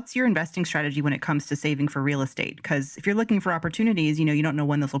properties. What's your investing strategy when it comes to saving for real estate? Because if you're looking for opportunities, you don't know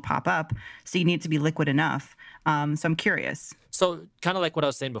when those will pop up. So you need to be liquid enough. So I'm curious. So kind of like what I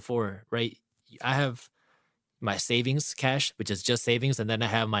was saying before, right? I have my savings cash, which is just savings. And then I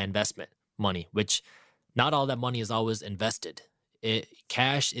have my investment money, which not all that money is always invested.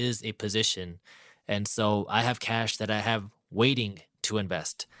 Cash is a position. And so I have cash that I have waiting to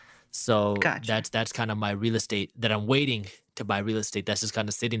invest. So Gotcha. that's kind of my real estate that I'm waiting to buy real estate. That's just kind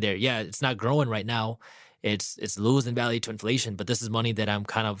of sitting there. Yeah, it's not growing right now. It's losing value to inflation, but this is money that I'm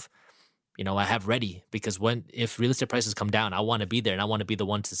kind of, I have ready, because if real estate prices come down, I want to be there, and I want to be the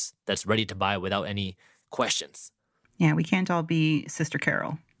one that's ready to buy without any questions. Yeah, we can't all be Sister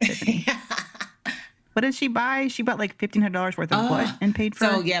Carol. Tiffany. What did she buy? She bought like $1,500 worth of what and paid for?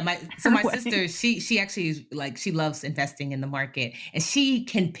 So yeah, my sister, she actually is like, she loves investing in the market, and she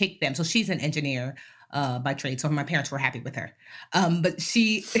can pick them. So she's an engineer by trade. So my parents were happy with her. But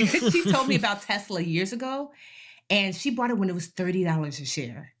she told me about Tesla years ago, and she bought it when it was $30 a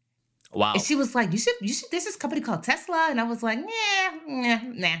share. Wow. And she was like, you should, there's this company called Tesla. And I was like, nah.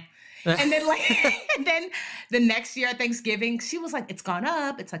 And then and then the next year at Thanksgiving, she was like, it's gone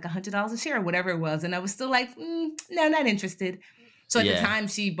up. It's like $100 a share or whatever it was. And I was still like, no, not interested. So at the time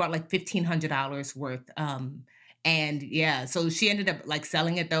she bought like $1,500 worth. And yeah, so she ended up like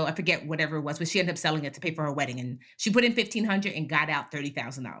selling it though. I forget whatever it was, but she ended up selling it to pay for her wedding. And she put in $1,500 and got out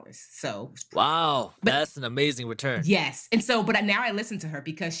 $30,000. So wow, that's an amazing return. Yes. And so, but now I listen to her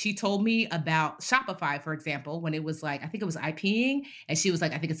because she told me about Shopify, for example, when it was like, I think it was IPing. And she was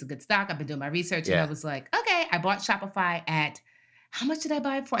like, I think it's a good stock. I've been doing my research. And I was like, okay, I bought Shopify at, how much did I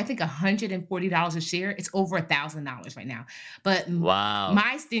buy it for? I think $140 a share. It's over $1,000 right now. But wow,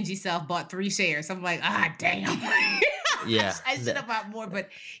 my stingy self bought 3 shares. So I'm like, damn. Yeah. I should have bought more. But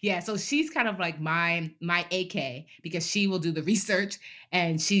yeah, so she's kind of like my AK, because she will do the research,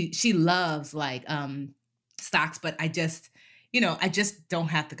 and she loves like stocks. But I just, I just don't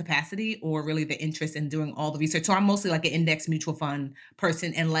have the capacity or really the interest in doing all the research. So I'm mostly like an index mutual fund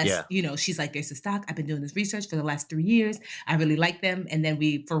person, unless, Yeah. she's like, there's a stock. I've been doing this research for the last 3 years. I really like them. And then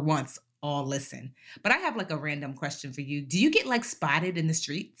we, for once, all listen. But I have like a random question for you. Do you get like spotted in the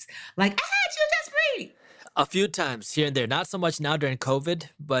streets? Like, I had you just read. A few times here and there, not so much now during COVID,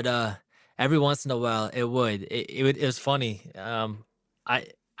 but every once in a while it would. It was funny.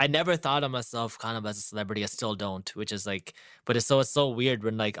 I never thought of myself kind of as a celebrity. I still don't, which is like, but it's so weird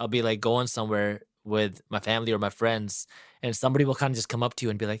when like I'll be like going somewhere with my family or my friends, and somebody will kind of just come up to you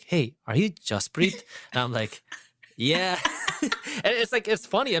and be like, "Hey, are you Jaspreet?" And I'm like, "Yeah." And it's like it's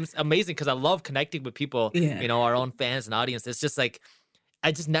funny. It's amazing because I love connecting with people. Yeah. Our own fans and audience. It's just like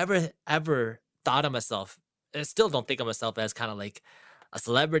I just never ever thought of myself. I still don't think of myself as kind of like a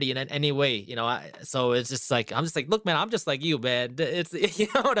celebrity in any way, so it's just like, I'm just like, look, man, I'm just like you, man. It's, you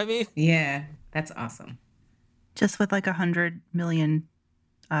know what I mean? Yeah, that's awesome. Just with like 100 million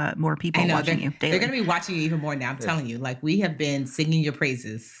more people I know watching you daily. they're going to be watching you even more now. I'm telling you, like, we have been singing your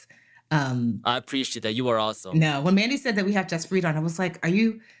praises. I appreciate that. You are awesome. No, when Mandy said that we have Jaspreet on, I was like, are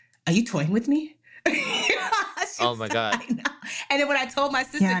you toying with me? Oh my God. I know. And then when I told my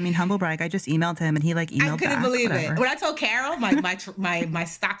sister, Yeah, I mean, humble brag. I just emailed him and he like emailed I couldn't back, believe whatever. it. When I told Carol, my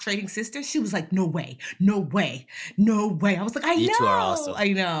stock trading sister, she was like, no way. I was like, I know. You two are awesome. I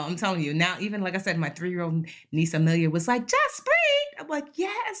know. I'm telling you. Now, even like I said, my 3-year-old niece Amelia was like, Jaspreet. I'm like,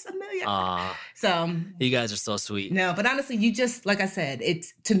 yes, Amelia. Aw, So you guys are so sweet. no, but honestly, you just, like I said,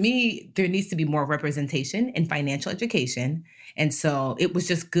 it's, to me, there needs to be more representation in financial education. And so it was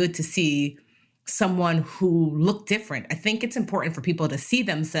just good to see someone who looked different. I think it's important for people to see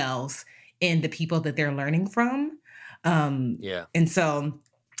themselves in the people that they're learning from. Yeah. And so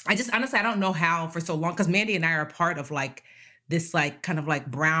I just, honestly, I don't know how for so long, because Mandy and I are part of like this like kind of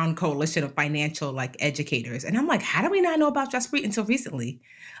like brown coalition of financial like educators. And I'm like, how do we not know about Jaspreet until recently?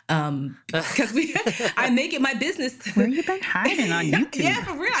 Because I make it my business. Where you been hiding on YouTube? Yeah,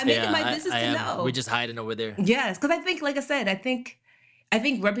 for real. I make it my business to know. We're just hiding over there. Yes, because I think, like I said, I think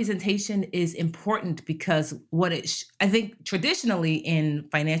representation is important because I think traditionally in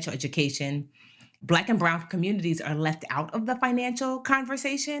financial education, Black and Brown communities are left out of the financial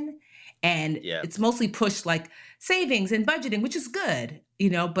conversation. And it's mostly pushed like savings and budgeting, which is good,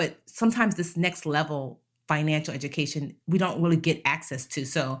 but sometimes this next level financial education, we don't really get access to.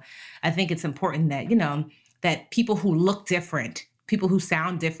 So I think it's important that, that people who look different, people who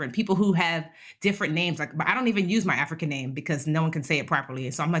sound different, people who have different names, like I don't even use my African name because no one can say it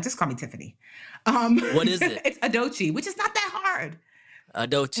properly. So I'm like, just call me Tiffany. What is it? It's Adochi, which is not that hard.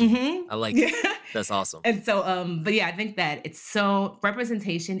 Adochi. Mm-hmm. I like it. That's awesome. And so, but yeah, I think that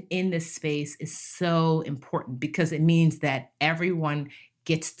representation in this space is so important because it means that everyone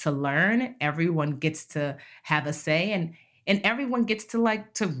gets to learn, everyone gets to have a say, and everyone gets to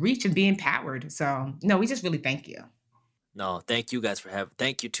reach and be empowered. So no, we just really thank you. No, thank you guys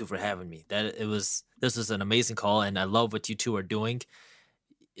thank you two for having me. This was an amazing call, and I love what you two are doing.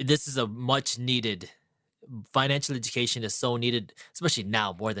 This is a much needed, financial education is so needed, especially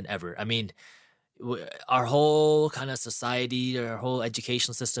now more than ever. I mean, our whole kind of society, our whole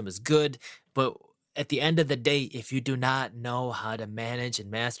education system is good, but at the end of the day, if you do not know how to manage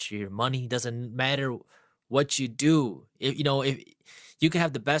and master your money, doesn't matter what you do. If you can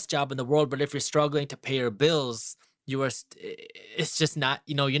have the best job in the world, but if you're struggling to pay your bills, it's just not,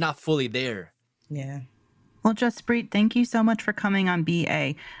 you're not fully there. Yeah. Well, Jaspreet, thank you so much for coming on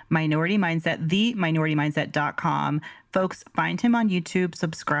BA Minority Mindset, theminoritymindset.com. Folks, find him on YouTube,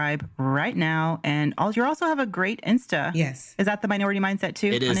 subscribe right now. And you also have a great Insta. Yes. Is that the Minority Mindset too?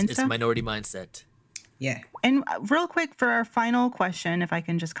 It is. On Insta? It's Minority Mindset. Yeah. And real quick for our final question, if I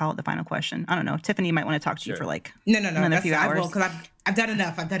can just call it the final question. I don't know. Tiffany might want to talk to you for like no, another few hours. I will, because I've done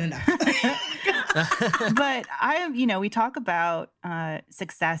enough. But we talk about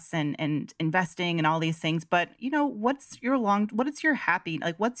success and investing and all these things. But what's your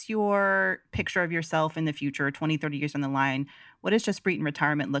picture of yourself in the future, 20, 30 years down the line? What does Jaspreet in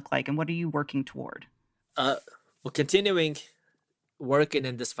retirement look like, and what are you working toward? Well, continuing working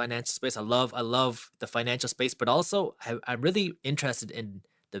in this financial space, I love the financial space, but also I'm really interested in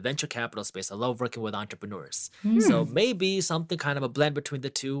the venture capital space. I love working with entrepreneurs. So maybe something kind of a blend between the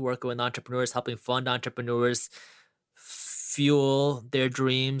two, working with entrepreneurs, helping fund entrepreneurs, fuel their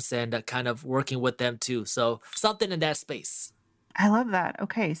dreams, and kind of working with them too. So something in that space. I love that.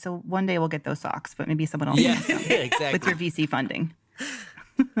 Okay, so one day we'll get those socks, but maybe someone else Yeah, will get them exactly. with your VC funding.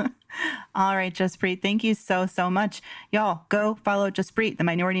 All right, Jaspreet, thank you so much. Y'all, go follow Jaspreet, the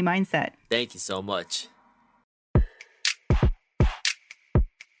Minority Mindset. Thank you so much.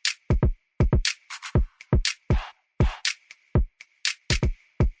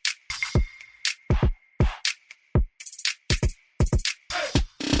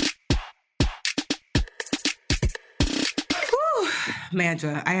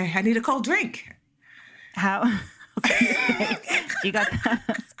 Mandra, I need a cold drink. How? You got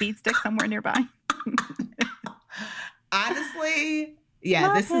the speed stick somewhere nearby? Honestly, yeah,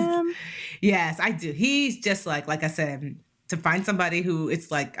 Love this him. is, yes, I do. He's just like I said, to find somebody who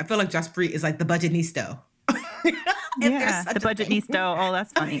it's like, I feel like Jaspreet is like the budgetnisto. Yeah, the budgetnisto. Oh,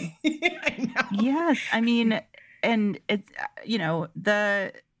 that's funny. I know. Yes, I mean, and it's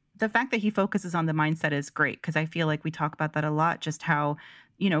the fact that he focuses on the mindset is great because I feel like we talk about that a lot. Just how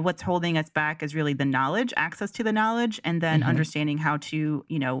what's holding us back is really the knowledge, access to the knowledge, and then understanding how to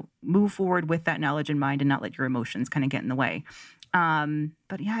move forward with that knowledge in mind and not let your emotions kind of get in the way.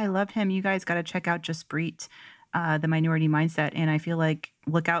 But yeah, I love him. You guys got to check out Jaspreet, The Minority Mindset. And I feel like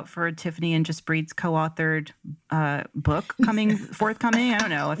look out for Tiffany and Jaspreet's co-authored book forthcoming. I don't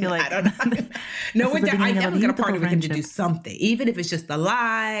know. I feel like I don't know. No, I'm definitely going to partner with him to do something, even if it's just a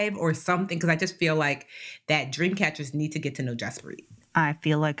live or something, because I just feel like that Dreamcatchers need to get to know Jaspreet. I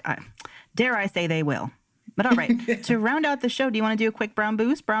feel like, dare I say they will. But all right, to round out the show, do you want to do a quick brown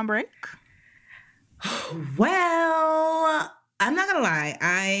break? Well, I'm not gonna lie.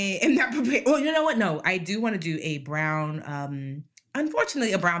 I am not prepared. Well, you know what? No, I do want to do a brown.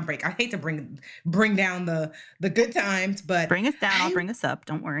 Unfortunately, a brown break. I hate to bring down the good times, but bring us down. I'll bring us up.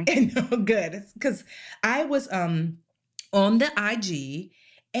 Don't worry. No, good. Because I was on the IG,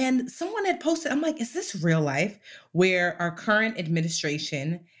 and someone had posted. I'm like, is this real life? Where our current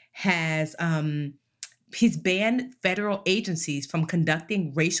administration has he's banned federal agencies from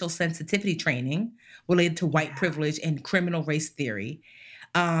conducting racial sensitivity training related to white privilege and criminal race theory,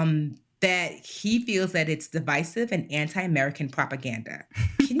 that he feels that it's divisive and anti-American propaganda.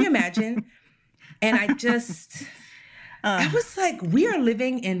 Can you imagine? And I was like, we are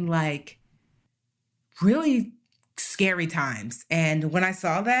living in like really scary times. And when I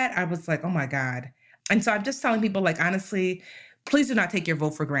saw that, I was like, oh my God. And so I'm just telling people, like, honestly, please do not take your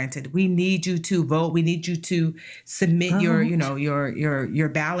vote for granted. We need you to vote. We need you to submit your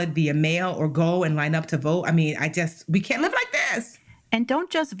ballot via mail or go and line up to vote. I mean, we can't live like this. And don't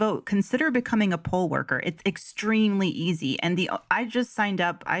just vote. Consider becoming a poll worker. It's extremely easy. And I just signed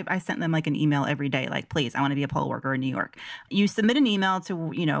up. I sent them like an email every day, like, please, I want to be a poll worker in New York. You submit an email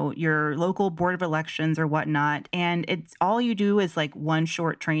to, your local board of elections or whatnot. And it's all you do is like one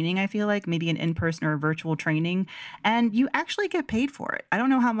short training, I feel like, maybe an in-person or a virtual training. And you actually get paid for it. I don't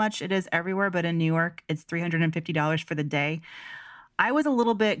know how much it is everywhere, but in New York, it's $350 for the day. I was a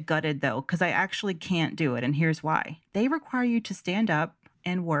little bit gutted, though, because I actually can't do it. And here's why. They require you to stand up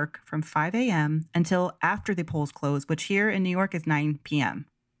and work from 5 a.m. until after the polls close, which here in New York is 9 p.m.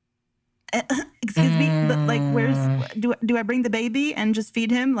 Excuse me, but like, do I bring the baby and just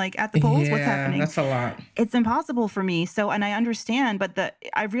feed him like at the polls? What's happening? That's a lot. It's impossible for me. So, and I understand, but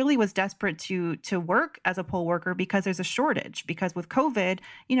I really was desperate to work as a poll worker because there's a shortage. Because with COVID,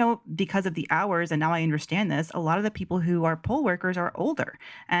 because of the hours, and now I understand this, a lot of the people who are poll workers are older,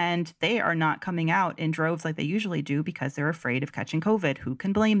 and they are not coming out in droves like they usually do because they're afraid of catching COVID. Who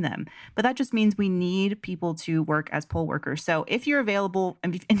can blame them? But that just means we need people to work as poll workers. So if you're available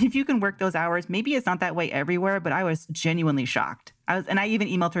and if you can work those hours, maybe it's not that way everywhere, but I was genuinely shocked. I even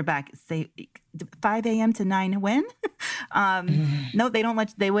emailed her back, say 5 a.m. to 9 when? No,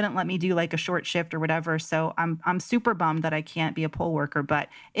 they wouldn't let me do like a short shift or whatever. So I'm super bummed that I can't be a poll worker, but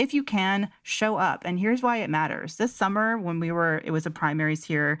if you can, show up. And here's why it matters. This summer when it was a primaries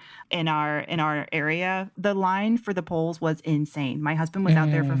here in our area, the line for the polls was insane. My husband was out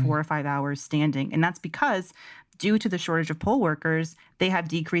there for 4 or 5 hours standing. And that's because due to the shortage of poll workers, they have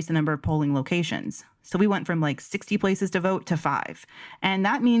decreased the number of polling locations. So we went from like 60 places to vote to 5. And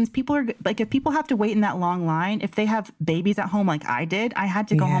that means people are like, if people have to wait in that long line, if they have babies at home like I did, I had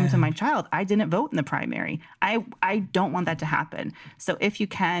to go home to my child. I didn't vote in the primary. I don't want that to happen. So if you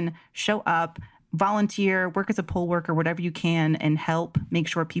can, show up, volunteer, work as a poll worker, whatever you can, and help make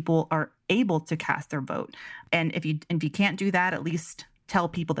sure people are able to cast their vote. And if you can't do that, at least tell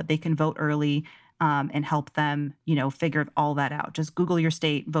people that they can vote early. And help them, figure all that out. Just Google your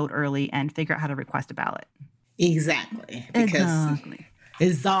state, vote early, and figure out how to request a ballot. Exactly. Exactly.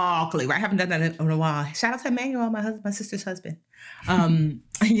 Right. I haven't done that in a while. Shout out to Emmanuel, my sister's husband.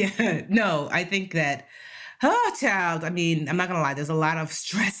 Yeah. No, I think that, child. I mean, I'm not gonna lie. There's a lot of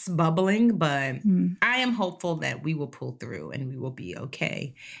stress bubbling, but I am hopeful that we will pull through and we will be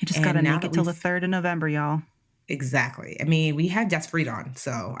okay. You just gotta make it till the 3rd of November, y'all. Exactly. I mean, we had Jaspreet on,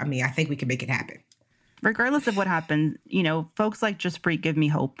 so I mean, I think we can make it happen. Regardless of what happens, folks like Jaspreet give me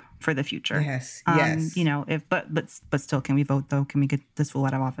hope for the future. Yes. But still, can we vote though? Can we get this fool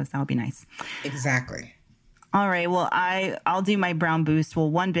out of office? That would be nice. Exactly. All right. Well, I'll do my brown boost.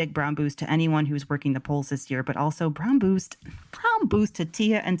 Well, one big brown boost to anyone who's working the polls this year, but also brown boost to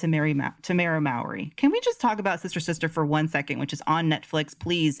Tia and Tamara Mowry. Can we just talk about Sister for 1 second, which is on Netflix?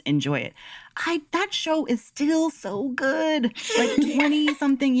 Please enjoy it. That show is still so good. Like 20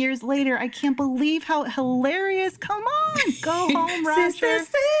 something years later, I can't believe how hilarious. Come on, go home, Roger.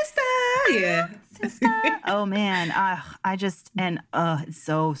 Sister. Yeah. Oh man, it's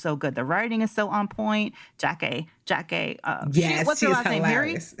so good. The writing is so on point. Jackie. Yes, what's her last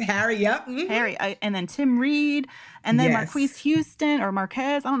hilarious. name? Harry. Yep. Mm-hmm. Harry, and then Tim Reed, and then Marquise Houston or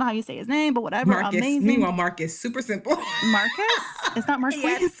Marquez. I don't know how you say his name, but whatever. Marcus. Amazing. Meanwhile, Marcus, super simple. Marcus? It's not Marquise.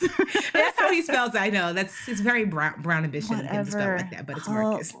 Yes. That's how he spells. I know. It's very brown ambition to spell like that, but it's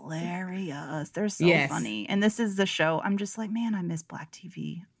Marcus. Hilarious. They're so funny. And this is the show. I'm just like, man, I miss Black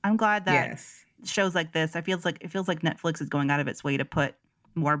TV. I'm glad that shows like this. It feels like Netflix is going out of its way to put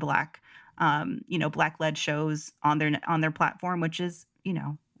more Black led shows on their platform, which is,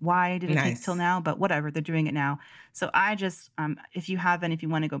 why did it take till now? But whatever, they're doing it now. So I just, if you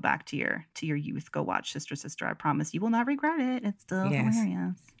want to go back to your youth, go watch Sister. I promise you will not regret it. It's still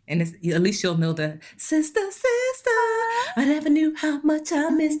hilarious. And at least you'll know the sister. I never knew how much I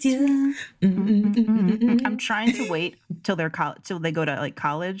missed you. I'm trying to wait till they go to like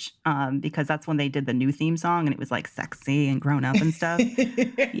college, because that's when they did the new theme song and it was like sexy and grown up and stuff.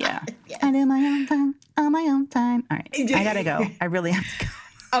 Yeah. Yes. I do my own time on my own time. All right, I gotta go. I really have to go.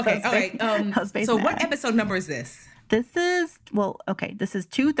 Okay, all right. So what episode number is this? This is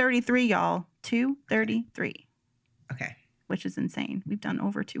 233, y'all. 233. Okay. Which is insane. We've done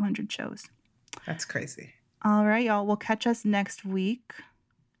over 200 shows. That's crazy. All right, y'all. We'll catch us next week.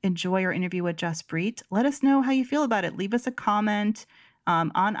 Enjoy our interview with Jaspreet. Let us know how you feel about it. Leave us a comment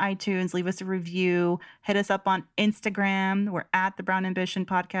on iTunes. Leave us a review. Hit us up on Instagram. We're at the Brown Ambition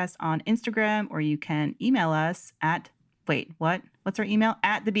Podcast on Instagram, or you can email us at what's our email?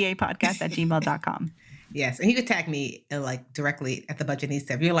 At thebapodcast@gmail.com. Yes, and you could tag me directly at the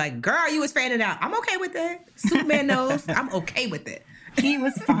Budgetnista. If you're like, girl, you was fanning out, I'm okay with it. Superman knows I'm okay with it. He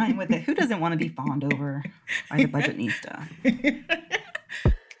was fine with it. Who doesn't want to be fawned over by the Budgetnista?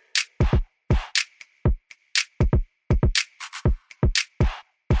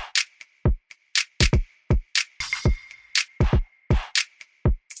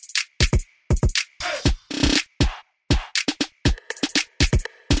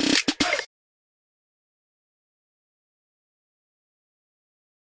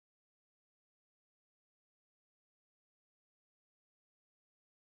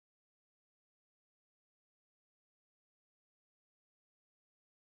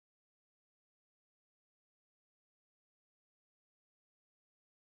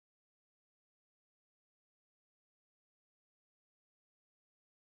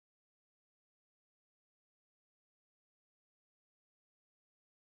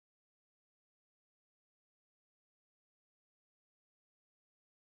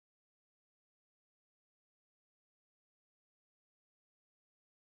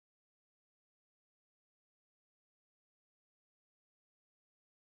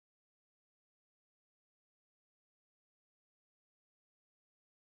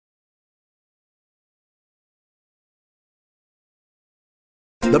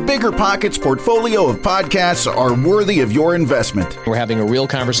 The Bigger Pockets portfolio of podcasts are worthy of your investment. We're having a real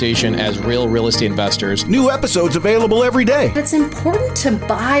conversation as real estate investors. New episodes available every day. It's important to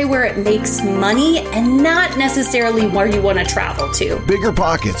buy where it makes money and not necessarily where you want to travel to. Bigger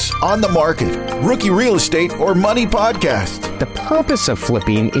Pockets, On the Market, Rookie Real Estate, or Money Podcast. The purpose of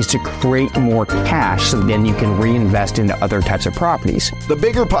flipping is to create more cash so then you can reinvest into other types of properties. The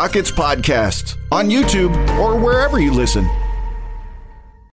Bigger Pockets Podcast on YouTube or wherever you listen.